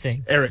clap. gamer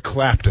thing. Eric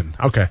Clapton.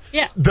 Okay.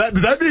 Yeah. That'd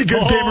be a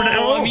good gamer name.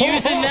 I'm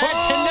using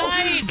that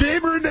tonight.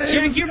 Gamer name.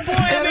 Check your boy,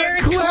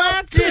 Eric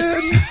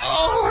Clapton.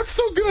 Oh, that's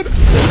so good.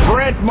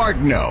 Brent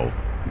Martineau.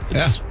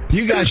 Yeah.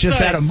 You guys just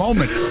had a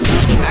moment.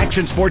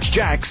 Action Sports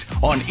Jacks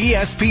on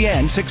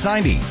ESPN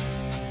 690.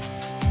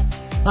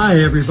 Hi,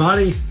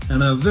 everybody,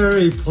 and a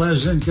very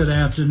pleasant good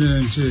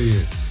afternoon to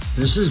you.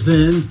 This is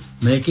Vin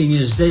making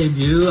his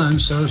debut on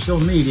social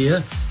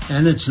media,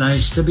 and it's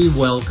nice to be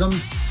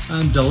welcomed.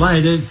 I'm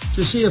delighted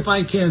to see if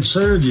I can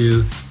serve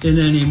you in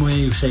any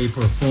way, shape,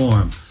 or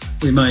form.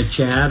 We might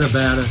chat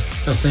about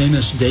a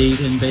famous date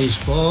in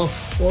baseball,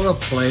 or a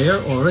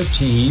player, or a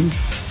team,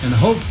 and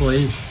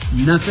hopefully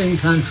nothing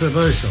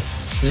controversial.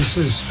 This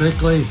is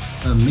strictly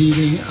a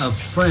meeting of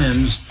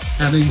friends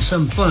having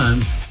some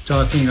fun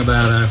talking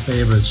about our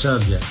favorite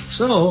subject.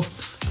 So,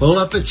 pull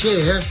up a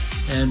chair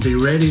and be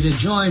ready to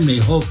join me,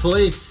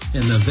 hopefully,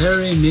 in the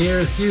very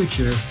near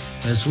future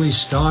as we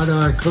start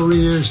our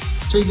careers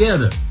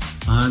together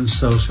on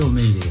social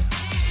media.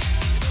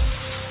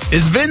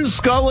 Is Vin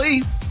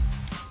Scully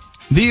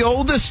the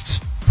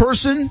oldest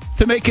person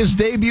to make his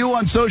debut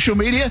on social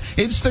media?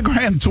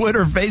 Instagram,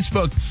 Twitter,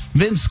 Facebook.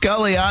 Vin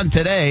Scully on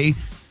today.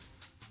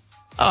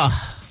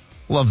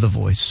 Love the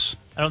voice.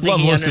 I don't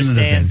think he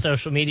understands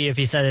social media if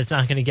he said it's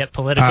not going to get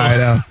political. I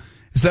know.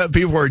 So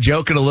people were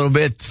joking a little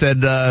bit,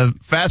 said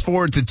fast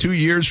forward to 2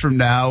 years from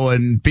now,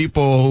 and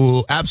people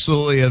who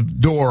absolutely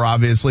adore,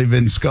 obviously,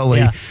 Vin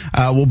Scully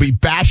will be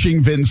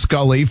bashing Vin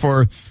Scully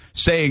for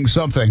saying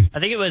something.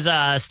 I think it was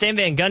Stan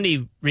Van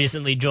Gundy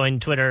recently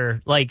joined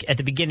Twitter, like at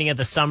the beginning of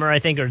the summer, I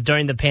think, or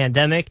during the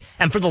pandemic,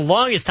 and for the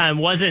longest time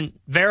wasn't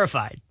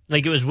verified.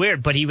 Like, it was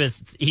weird, but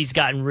he's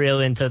gotten real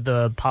into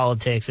the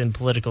politics and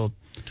political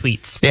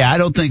tweets. Yeah, I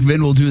don't think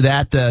Vin will do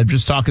that.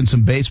 Just talking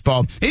some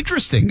baseball.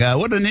 Interesting.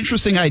 What an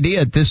interesting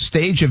idea at this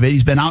stage of it.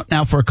 He's been out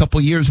now for a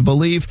couple years, I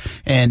believe,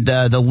 and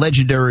the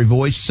legendary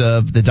voice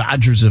of the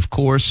Dodgers, of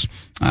course,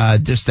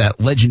 just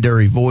that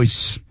legendary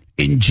voice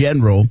in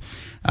general,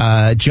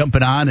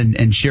 jumping on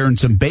and sharing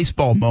some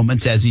baseball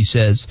moments, as he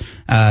says,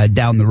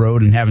 down the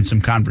road and having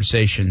some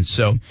conversations.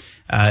 So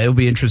it'll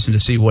be interesting to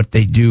see what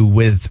they do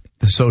with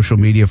the social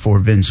media for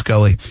Vin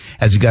Scully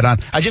as he got on.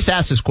 I just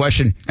asked this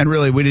question, and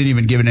really we didn't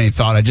even give it any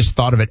thought. I just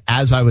thought of it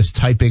as I was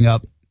typing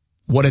up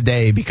what a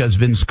day because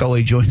Vin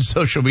Scully joined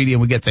social media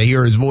and we get to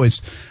hear his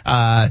voice.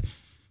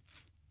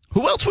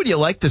 Who else would you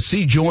like to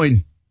see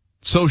join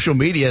social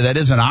media that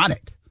isn't on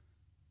it?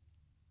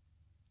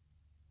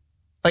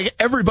 Like,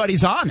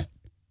 everybody's on it.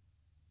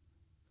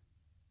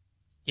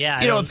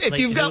 Yeah. You know, if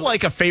you've got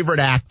like a favorite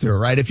actor,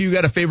 right? If you've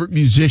got a favorite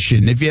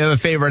musician, if you have a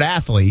favorite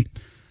athlete,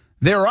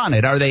 they're on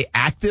it. Are they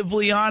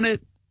actively on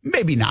it?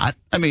 Maybe not.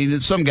 I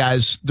mean, some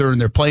guys during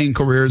their playing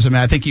careers, I mean,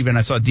 I think even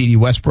I saw D.D.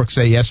 Westbrook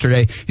say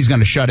yesterday he's going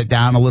to shut it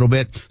down a little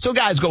bit. So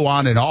guys go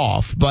on and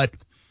off, but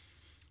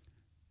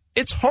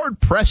it's hard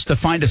pressed to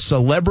find a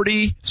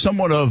celebrity,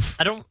 someone of.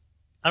 I don't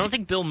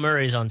think Bill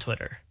Murray's on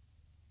Twitter.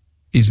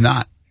 He's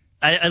not.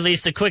 At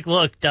least a quick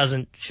look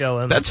doesn't show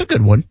him. That's a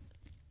good one.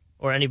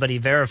 Or anybody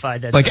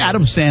verified that. Like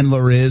Adam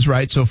Sandler is,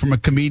 right? So from a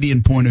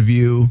comedian point of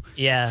view,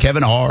 yeah.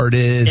 Kevin Hart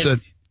is.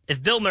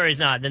 If Bill Murray's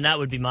not, then that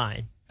would be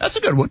mine. That's a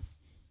good one.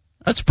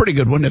 That's a pretty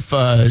good one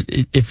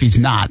if he's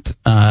not.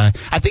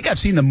 I think I've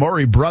seen the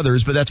Murray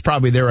brothers, but that's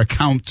probably their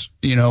account,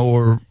 you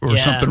know, or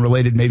something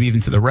related maybe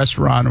even to the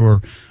restaurant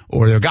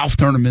or their golf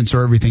tournaments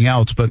or everything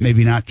else, but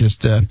maybe not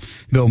just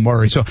Bill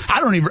Murray. So I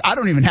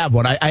don't even have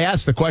one. I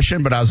asked the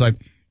question, but I was like,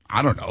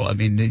 I don't know. I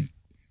mean,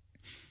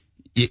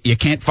 you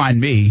can't find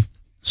me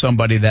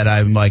somebody that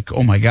I'm like,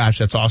 oh my gosh,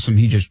 that's awesome.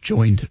 He just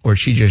joined or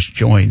she just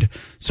joined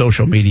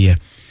social media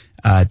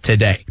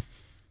today.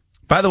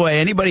 By the way,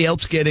 anybody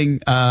else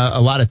getting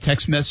a lot of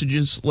text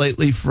messages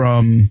lately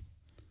from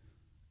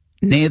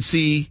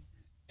Nancy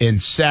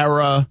and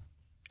Sarah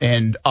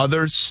and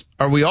others?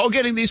 Are we all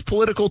getting these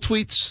political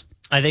tweets?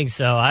 I think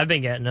so. I've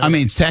been getting them. I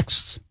mean,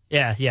 texts.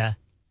 Yeah.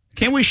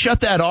 Can't we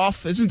shut that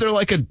off? Isn't there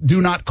like a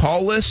do not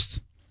call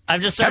list?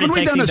 I've just started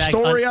Haven't we done a back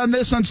story on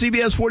this on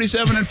CBS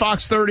 47 and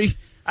Fox 30?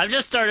 I've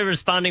just started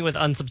responding with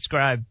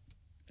unsubscribe.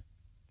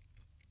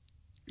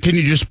 Can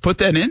you just put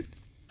that in?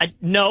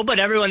 No, but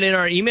everyone in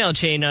our email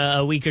chain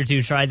a week or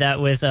two tried that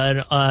with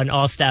an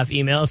all-staff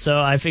email, so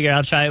I figured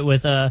I'll try it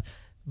with a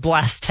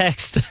blast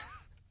text.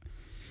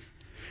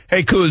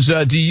 Hey,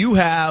 Kuz, do you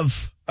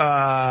have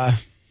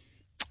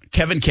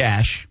Kevin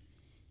Cash,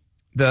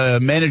 the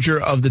manager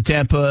of the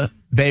Tampa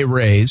Bay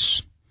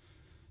Rays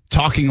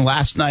talking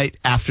last night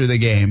after the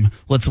game.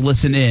 Let's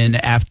listen in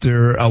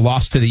after a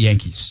loss to the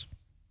Yankees.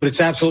 It's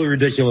absolutely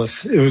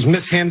ridiculous. It was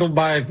mishandled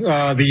by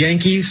the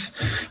Yankees.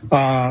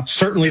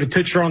 Certainly the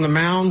pitcher on the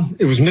mound.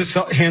 It was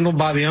mishandled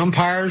by the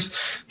umpires.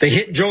 They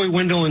hit Joey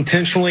Wendell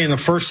intentionally in the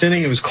first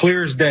inning. It was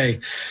clear as day.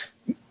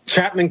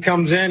 Chapman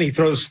comes in. He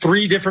throws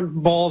 3 different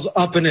balls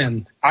up and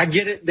in. I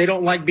get it. They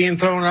don't like being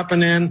thrown up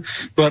and in,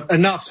 but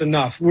enough's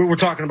enough. We're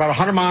talking about a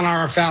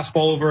 100-mile-an-hour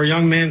fastball over a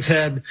young man's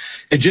head.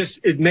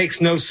 It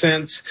makes no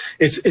sense.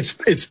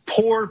 It's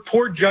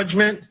poor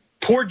judgment,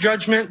 poor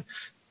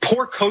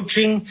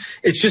coaching.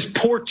 It's just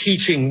poor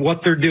teaching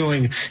what they're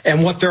doing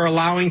and what they're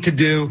allowing to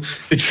do.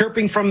 The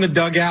chirping from the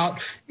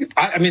dugout.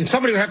 I mean,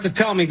 somebody would have to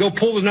tell me, go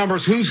pull the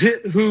numbers, who's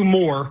hit who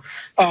more.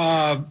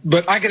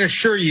 But I can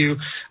assure you,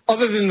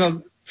 other than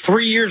the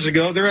 3 years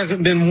ago, there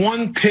hasn't been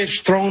one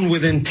pitch thrown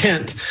with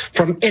intent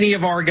from any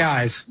of our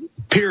guys,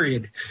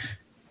 period.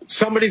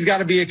 Somebody's got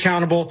to be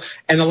accountable.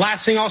 And the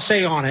last thing I'll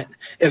say on it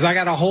is I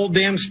got a whole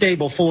damn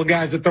stable full of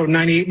guys that throw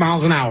 98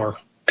 miles an hour,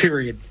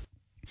 period.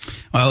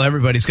 Well,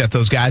 everybody's got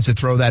those guys that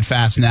throw that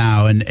fast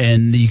now,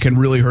 and you can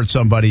really hurt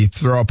somebody,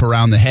 throw up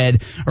around the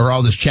head.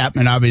 Aroldis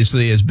Chapman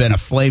obviously has been a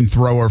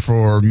flamethrower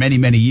for many,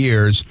 many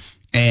years,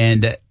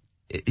 and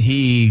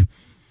he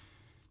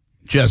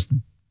just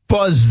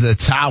buzzed the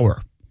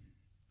tower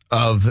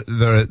of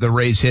the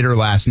Rays hitter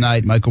last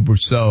night, Michael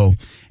Brousseau,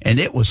 and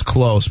it was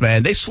close,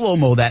 man. They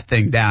slow-mo that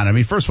thing down. I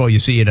mean, first of all, you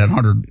see it at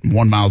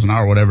 101 miles an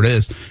hour, whatever it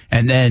is,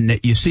 and then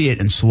you see it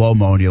in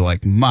slow-mo, and you're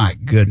like, my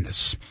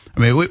goodness.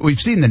 I mean,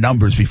 we've seen the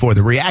numbers before.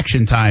 The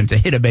reaction time to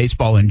hit a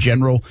baseball in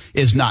general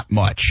is not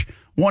much.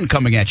 One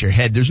coming at your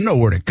head, there's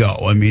nowhere to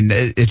go. I mean,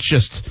 it's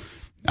just,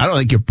 I don't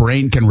think your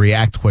brain can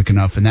react quick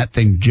enough, and that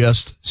thing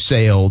just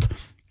sailed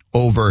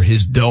over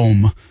his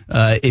dome,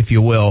 if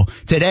you will.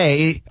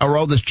 Today,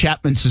 Aroldis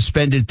Chapman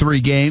suspended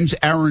 3 games.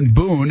 Aaron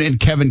Boone and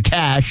Kevin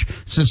Cash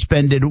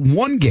suspended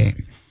 1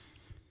 game.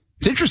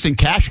 It's interesting,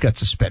 Cash got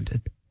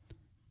suspended.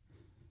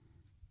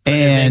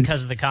 And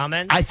because of the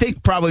comments? I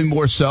think probably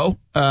more so,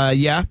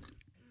 yeah.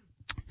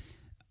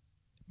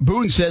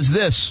 Boone says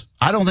this,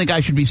 I don't think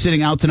I should be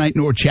sitting out tonight,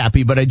 nor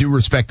Chappie, but I do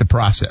respect the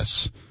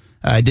process.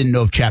 I didn't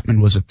know if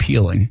Chapman was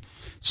appealing.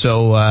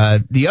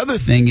 So the other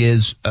thing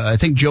is, I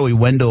think Joey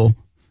Wendell,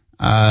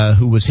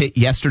 who was hit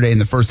yesterday in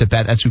the first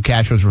at-bat, that's who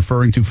Cash was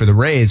referring to for the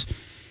Rays,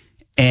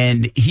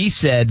 and he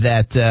said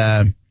that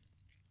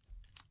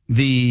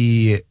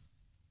the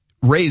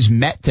Rays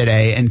met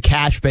today, and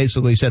Cash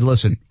basically said,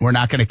 listen, we're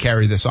not going to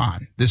carry this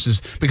on. This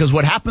is because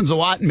what happens a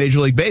lot in Major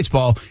League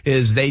Baseball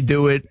is they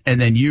do it,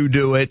 and then you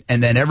do it,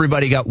 and then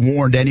everybody got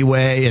warned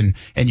anyway,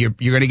 and you're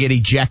going to get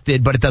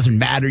ejected, but it doesn't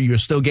matter. You'll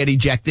still get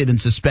ejected and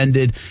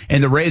suspended.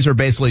 And the Rays are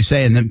basically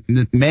saying,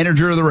 the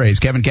manager of the Rays,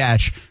 Kevin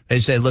Cash, they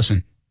said,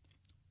 listen,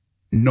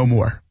 no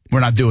more.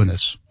 We're not doing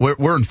this.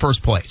 We're in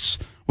first place.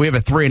 We have a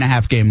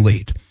 3.5 game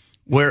lead.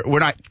 We're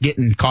not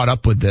getting caught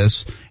up with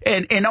this.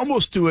 And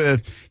almost to a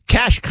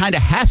Cash kind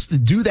of has to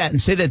do that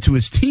and say that to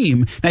his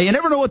team. Now, you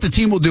never know what the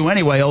team will do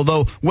anyway,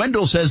 although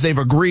Wendell says they've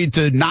agreed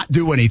to not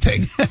do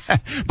anything.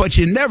 But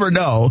you never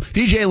know.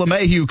 DJ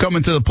LeMahieu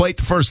coming to the plate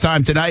the first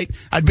time tonight.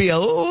 I'd be a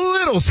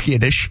little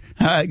skittish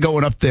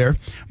going up there.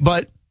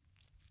 But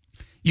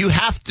you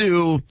have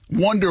to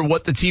wonder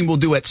what the team will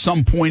do at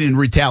some point in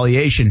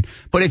retaliation.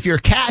 But if you're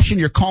Cash and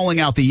you're calling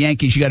out the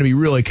Yankees, you got to be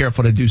really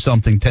careful to do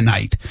something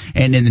tonight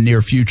and in the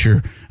near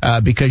future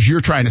because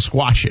you're trying to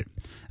squash it.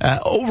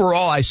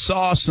 Overall, I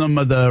saw some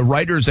of the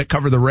writers that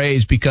cover the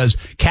Rays because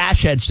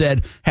Cash had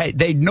said, hey,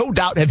 they no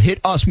doubt have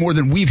hit us more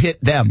than we've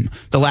hit them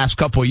the last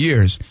couple of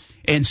years.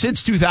 And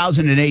since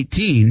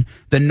 2018,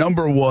 the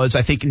number was,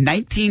 I think,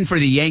 19 for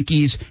the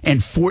Yankees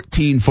and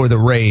 14 for the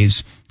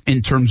Rays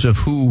in terms of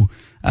who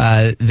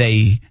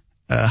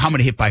how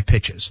many hit by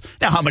pitches.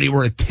 Now, how many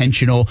were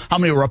intentional? How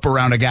many were up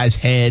around a guy's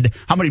head?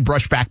 How many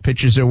brushback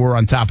pitches there were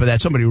on top of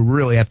that? Somebody would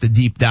really have to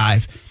deep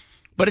dive.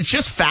 But it's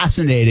just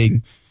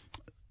fascinating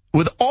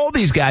with all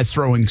these guys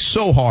throwing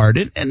so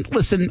hard. And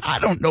listen, I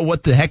don't know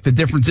what the heck the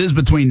difference is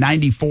between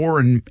 94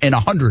 and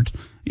 100.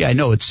 Yeah, I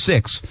know it's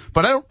 6,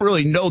 but I don't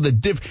really know the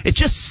difference. It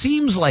just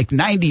seems like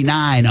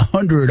 99,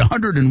 100,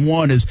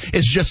 101 is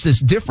just this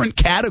different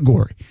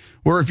category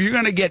where if you're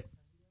going to get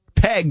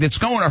pegged, it's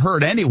going to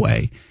hurt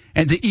anyway.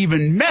 And to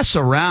even mess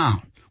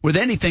around with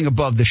anything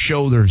above the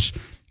shoulders,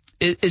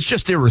 it's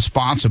just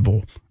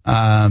irresponsible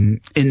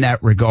in that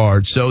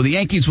regard. So the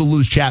Yankees will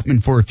lose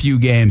Chapman for a few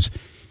games.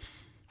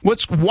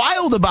 What's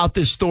wild about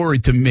this story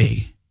to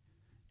me,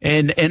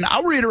 and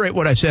I'll reiterate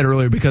what I said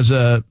earlier because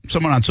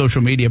someone on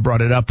social media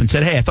brought it up and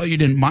said, hey, I thought you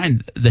didn't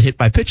mind the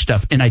hit-by-pitch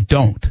stuff, and I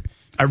don't.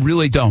 I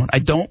really don't. I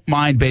don't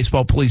mind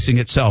baseball policing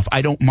itself.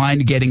 I don't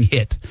mind getting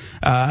hit,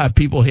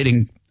 people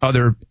hitting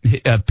other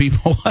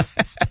people,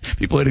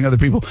 people hitting other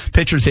people,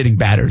 pitchers hitting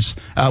batters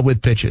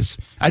with pitches.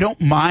 I don't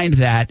mind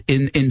that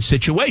in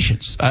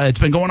situations. It's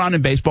been going on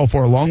in baseball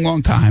for a long,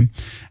 long time.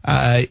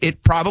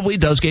 It probably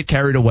does get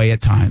carried away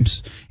at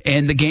times,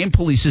 and the game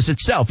polices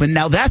itself. And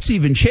now that's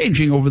even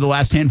changing over the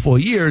last handful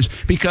of years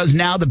because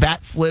now the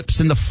bat flips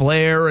and the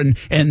flair and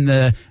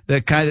the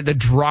kind of the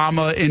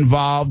drama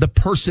involved, the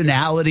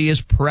personality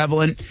is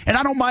prevalent. And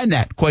I don't mind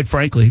that, quite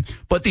frankly.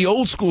 But the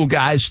old school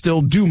guys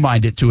still do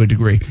mind it to a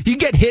degree. You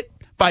get hit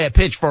by a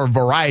pitch for a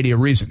variety of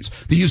reasons.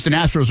 The Houston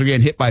Astros are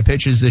getting hit by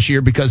pitches this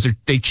year because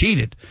they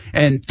cheated,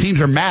 and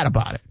teams are mad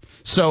about it.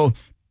 So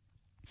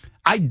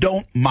I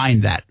don't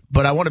mind that,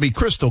 but I want to be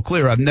crystal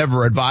clear. I've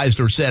never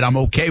advised or said I'm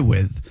okay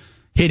with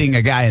hitting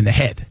a guy in the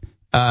head.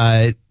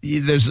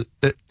 There's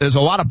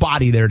a lot of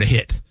body there to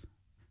hit.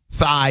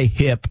 Thigh,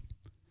 hip,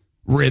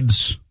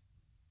 ribs,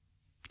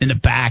 in the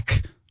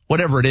back,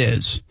 whatever it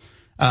is,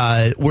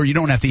 where you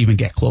don't have to even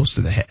get close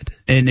to the head.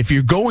 And if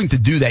you're going to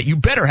do that, you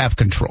better have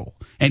control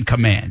and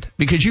command,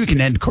 because you can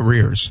end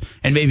careers,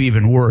 and maybe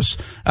even worse,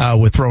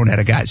 with throwing at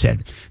a guy's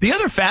head. The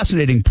other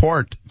fascinating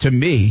part to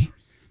me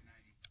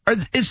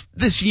is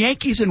this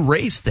Yankees and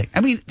Rays thing.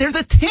 I mean, they're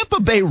the Tampa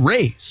Bay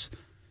Rays.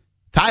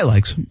 Ty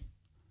likes them.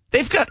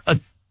 They've got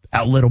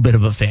a little bit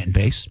of a fan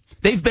base.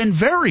 They've been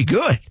very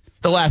good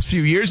the last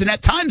few years, and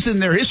at times in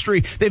their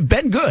history, they've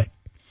been good.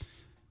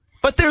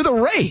 But they're the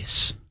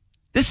Rays.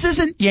 This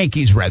isn't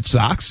Yankees Red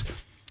Sox.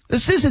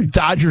 This isn't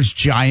Dodgers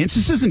Giants.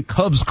 This isn't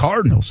Cubs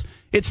Cardinals.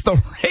 It's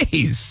the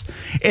Rays.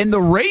 And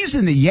the Rays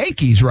and the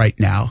Yankees right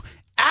now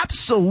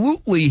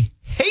absolutely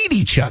hate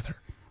each other,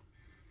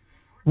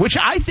 which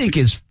I think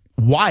is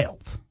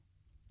wild.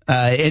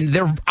 And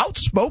they're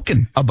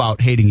outspoken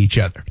about hating each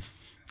other,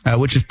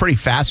 which is pretty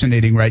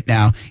fascinating right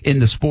now in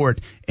the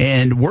sport.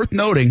 And worth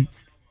noting,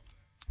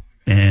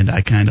 and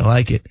I kind of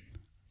like it,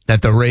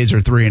 that the Rays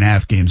are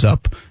 3.5 games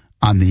up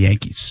on the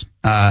Yankees.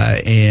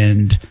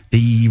 And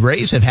the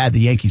Rays have had the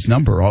Yankees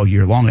number all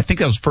year long. I think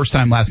that was the first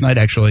time last night,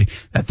 actually,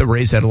 that the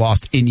Rays had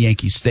lost in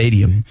Yankee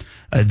Stadium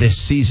this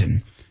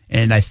season.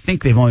 And I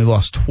think they've only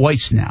lost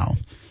twice now.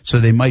 So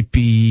they might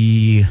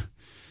be,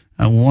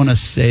 I want to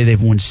say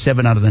they've won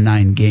 7 out of the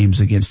 9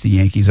 games against the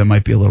Yankees. I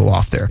might be a little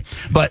off there.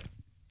 But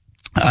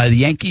the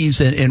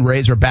Yankees and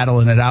Rays are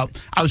battling it out.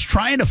 I was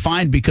trying to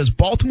find, because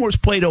Baltimore's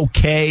played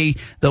okay.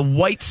 The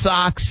White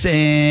Sox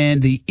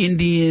and the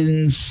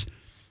Indians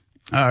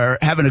are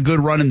having a good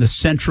run in the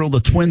Central.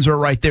 The Twins are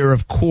right there,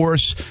 of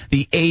course.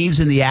 The A's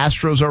and the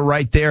Astros are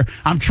right there.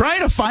 I'm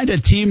trying to find a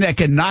team that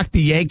can knock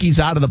the Yankees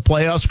out of the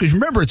playoffs, because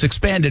remember, it's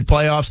expanded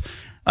playoffs.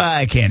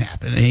 It can't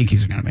happen. The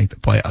Yankees are going to make the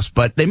playoffs,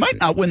 but they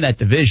might not win that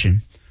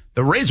division.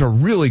 The Rays are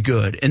really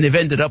good, and they've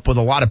ended up with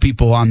a lot of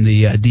people on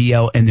the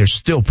DL, and they're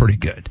still pretty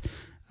good.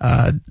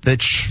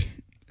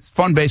 It's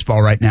fun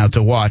baseball right now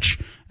to watch,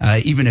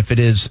 even if it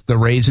is the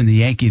Rays and the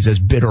Yankees as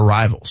bitter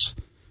rivals.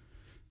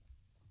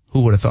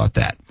 Who would have thought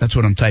that? That's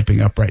what I'm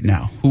typing up right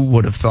now. Who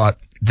would have thought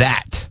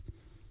that?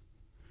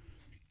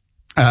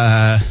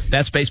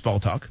 That's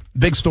baseball talk.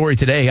 Big story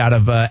today out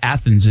of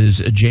Athens is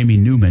Jamie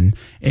Newman,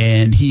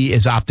 and he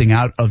is opting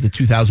out of the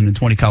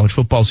 2020 college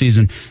football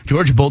season.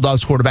 Georgia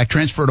Bulldogs quarterback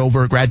transferred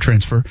over, a grad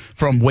transfer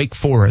from Wake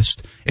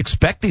Forest,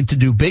 expected to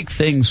do big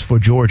things for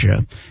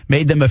Georgia,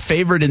 made them a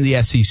favorite in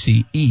the SEC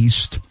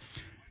East.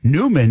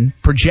 Newman,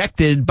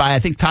 projected by, I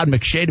think, Todd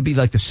McShay to be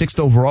like the 6th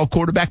overall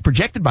quarterback,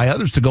 projected by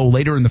others to go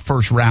later in the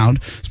first round.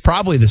 It's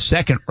probably the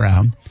second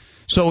round.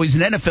 So he's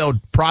an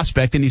NFL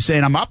prospect, and he's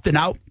saying, I'm opting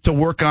out to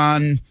work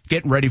on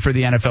getting ready for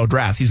the NFL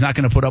draft. He's not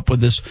going to put up with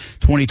this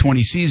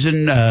 2020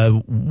 season.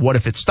 What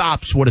if it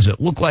stops? What does it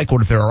look like?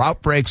 What if there are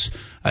outbreaks?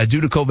 Due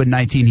to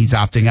COVID-19, he's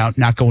opting out,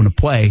 not going to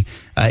play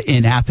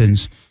in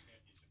Athens.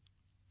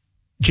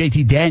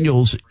 JT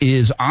Daniels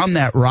is on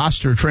that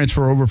roster,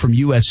 transfer over from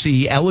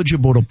USC,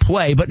 eligible to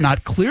play, but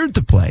not cleared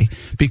to play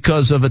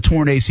because of a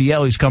torn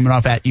ACL he's coming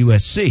off at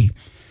USC.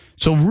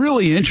 So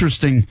really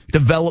interesting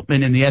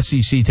development in the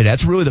SEC today.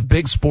 That's really the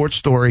big sports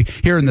story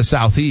here in the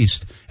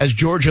Southeast, as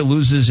Georgia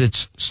loses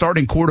its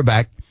starting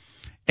quarterback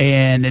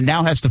and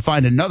now has to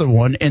find another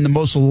one, and the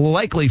most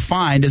likely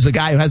find is a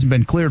guy who hasn't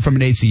been cleared from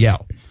an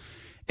ACL.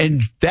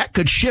 And that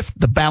could shift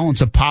the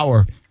balance of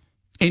power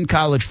in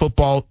college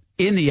football,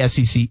 in the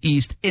SEC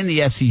East, in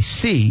the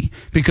SEC,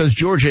 because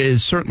Georgia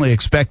is certainly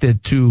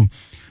expected to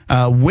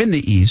win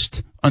the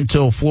East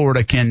until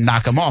Florida can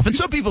knock them off. And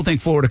some people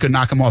think Florida could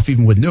knock them off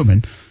even with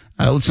Newman.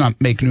 Let's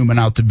not make Newman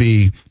out to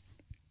be,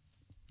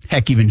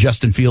 heck, even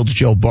Justin Fields,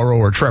 Joe Burrow,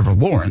 or Trevor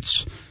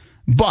Lawrence.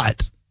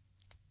 But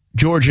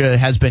Georgia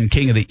has been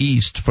king of the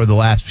East for the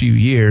last few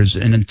years,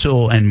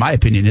 and my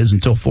opinion is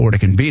until Florida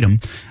can beat them,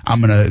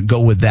 I'm going to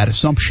go with that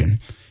assumption.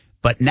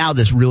 But now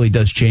this really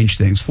does change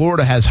things.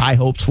 Florida has high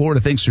hopes. Florida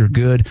thinks they're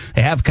good.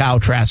 They have Kyle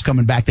Trask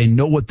coming back. They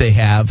know what they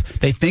have.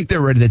 They think they're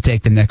ready to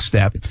take the next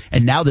step.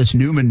 And now this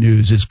Newman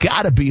news has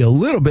got to be a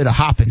little bit of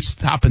hopping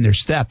their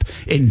step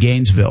in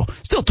Gainesville.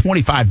 Still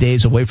 25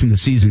 days away from the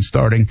season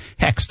starting.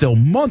 Heck, still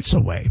months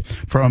away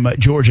from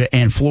Georgia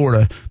and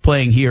Florida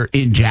playing here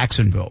in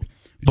Jacksonville.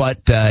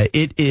 But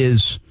it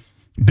is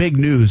big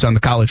news on the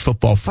college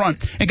football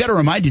front. And got to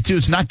remind you, too,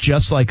 it's not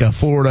just like a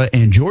Florida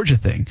and Georgia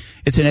thing.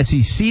 It's an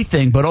SEC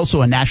thing, but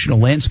also a national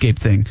landscape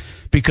thing,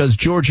 because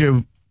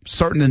Georgia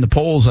starting in the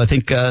polls, I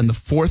think in the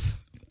fourth,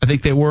 I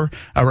think they were,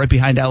 right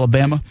behind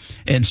Alabama.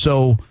 And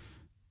so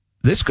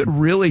this could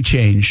really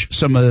change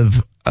some of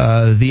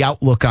the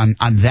outlook on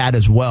that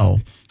as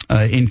well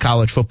in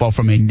college football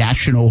from a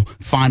national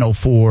Final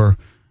Four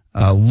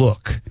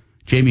look.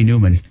 Jamie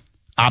Newman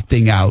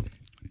opting out,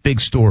 big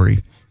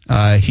story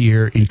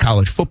here in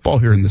college football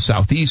here in the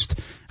Southeast,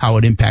 how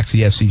it impacts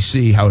the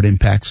SEC, how it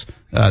impacts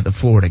the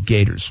Florida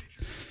Gators.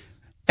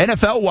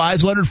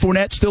 NFL-wise, Leonard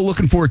Fournette still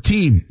looking for a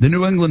team. The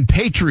New England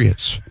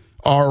Patriots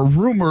are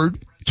rumored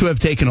to have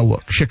taken a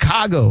look.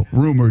 Chicago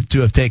rumored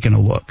to have taken a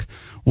look.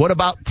 What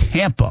about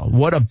Tampa?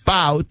 What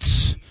about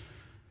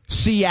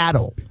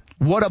Seattle?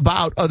 What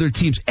about other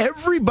teams?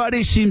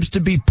 Everybody seems to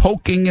be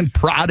poking and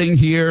prodding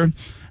here,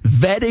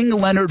 vetting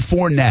Leonard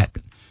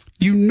Fournette.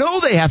 You know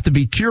they have to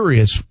be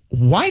curious.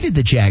 Why did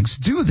the Jags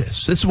do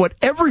this? This is what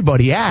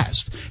everybody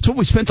asked. It's what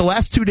we spent the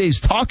last 2 days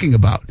talking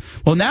about.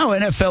 Well, now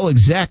NFL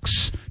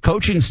execs,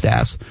 coaching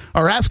staffs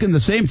are asking the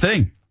same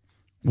thing.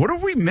 What are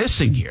we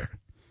missing here?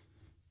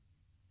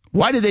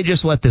 Why did they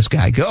just let this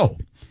guy go?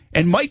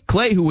 And Mike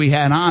Clay, who we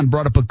had on,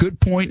 brought up a good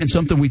point and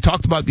something we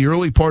talked about the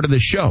early part of the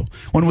show.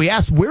 When we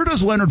asked, where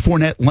does Leonard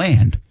Fournette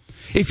land?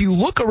 If you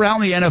look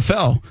around the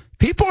NFL,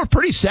 people are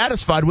pretty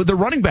satisfied with their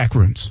running back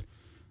rooms.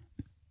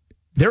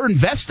 They're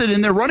invested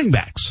in their running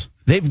backs.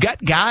 They've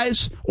got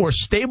guys or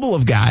stable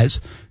of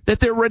guys that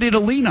they're ready to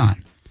lean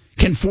on.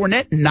 Can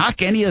Fournette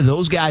knock any of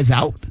those guys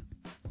out?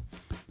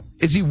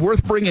 Is he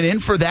worth bringing in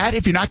for that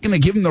if you're not going to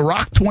give him the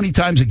rock 20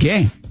 times a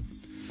game?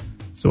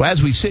 So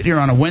as we sit here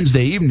on a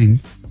Wednesday evening,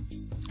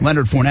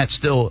 Leonard Fournette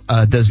still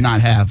does not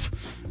have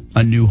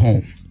a new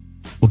home.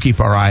 We'll keep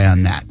our eye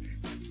on that.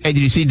 Hey, did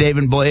you see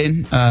David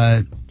Blaine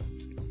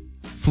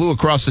flew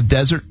across the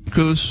desert,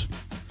 Coos?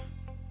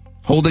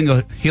 Holding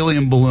a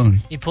helium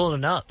balloon. He pulled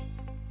it up.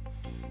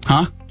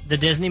 Huh? The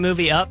Disney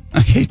movie Up?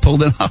 He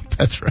pulled it up.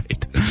 That's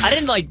right. I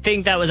didn't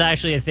think that was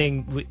actually a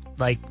thing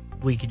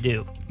we could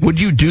do. Would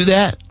you do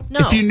that?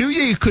 No. If you knew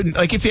you couldn't,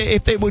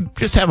 if they would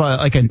just have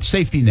a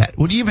safety net,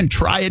 would you even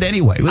try it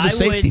anyway with a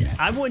safety net?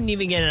 I won't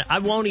even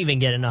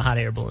get in a hot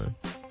air balloon.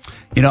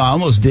 You know, I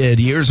almost did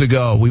years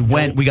ago. We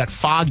we got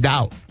fogged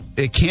out.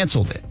 It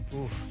canceled it.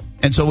 Oof.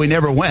 And so we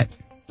never went.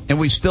 And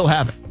we still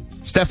haven't.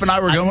 Steph and I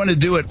were going to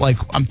do it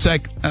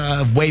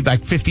way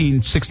back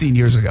 15, 16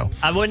 years ago.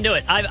 I wouldn't do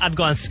it. I've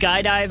gone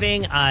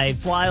skydiving. I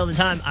fly all the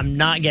time. I'm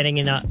not getting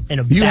in a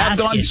basket. You have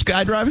gone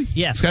skydiving?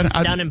 Yeah,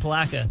 down in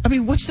Palaca. I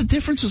mean, what's the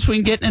difference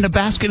between getting in a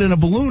basket and a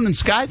balloon and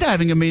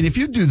skydiving? I mean, if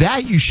you do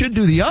that, you should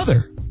do the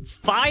other.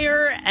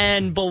 Fire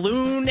and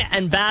balloon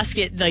and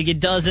basket, it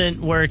doesn't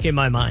work in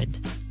my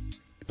mind.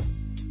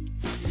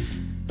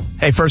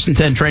 Hey, 1st and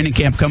 10 training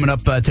camp coming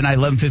up tonight,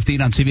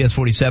 11:15 on CBS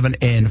 47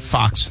 and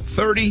Fox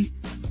 30.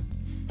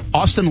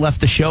 Austin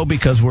left the show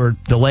because we're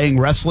delaying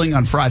wrestling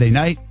on Friday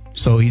night,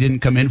 so he didn't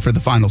come in for the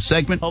final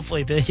segment. Hopefully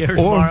he'll be here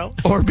tomorrow.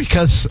 Or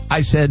because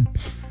I said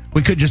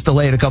we could just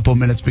delay it a couple of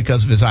minutes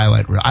because of his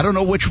highlight reel. I don't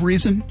know which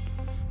reason.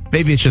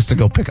 Maybe it's just to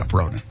go pick up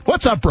Ronan.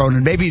 What's up,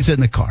 Ronan? Maybe he's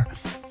in the car.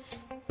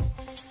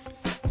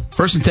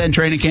 1st and 10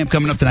 training camp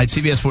coming up tonight,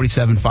 CBS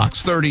 47,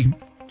 Fox 30.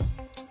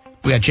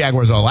 We got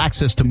Jaguars All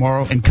Access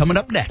tomorrow, and coming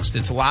up next,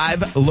 it's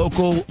Live,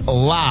 Local,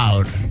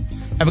 Loud.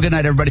 Have a good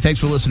night, everybody. Thanks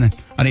for listening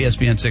on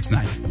ESPN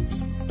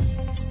 690.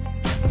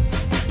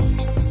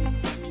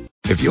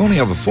 If you only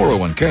have a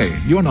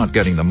 401k, you're not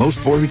getting the most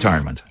for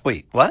retirement.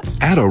 Wait, what?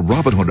 Add a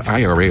Robinhood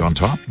IRA on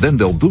top, then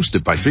they'll boost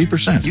it by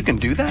 3%. You can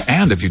do that?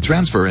 And if you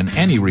transfer in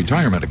any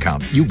retirement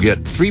account, you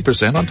get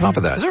 3% on top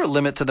of that. Is there a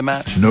limit to the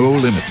match? No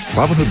limit.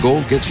 Robinhood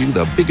Gold gets you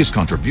the biggest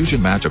contribution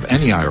match of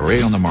any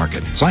IRA on the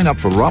market. Sign up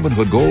for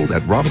Robinhood Gold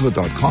at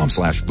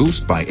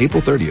Robinhood.com/boost by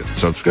April 30th.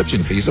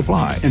 Subscription fees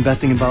apply.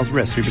 Investing involves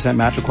risk. 3%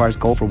 match requires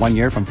gold for 1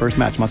 year from first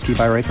match. Must keep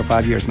IRA for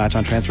 5 years. Match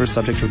on transfers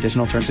subject to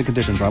additional terms and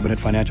conditions. Robinhood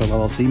Financial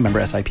LLC, member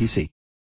SIPC.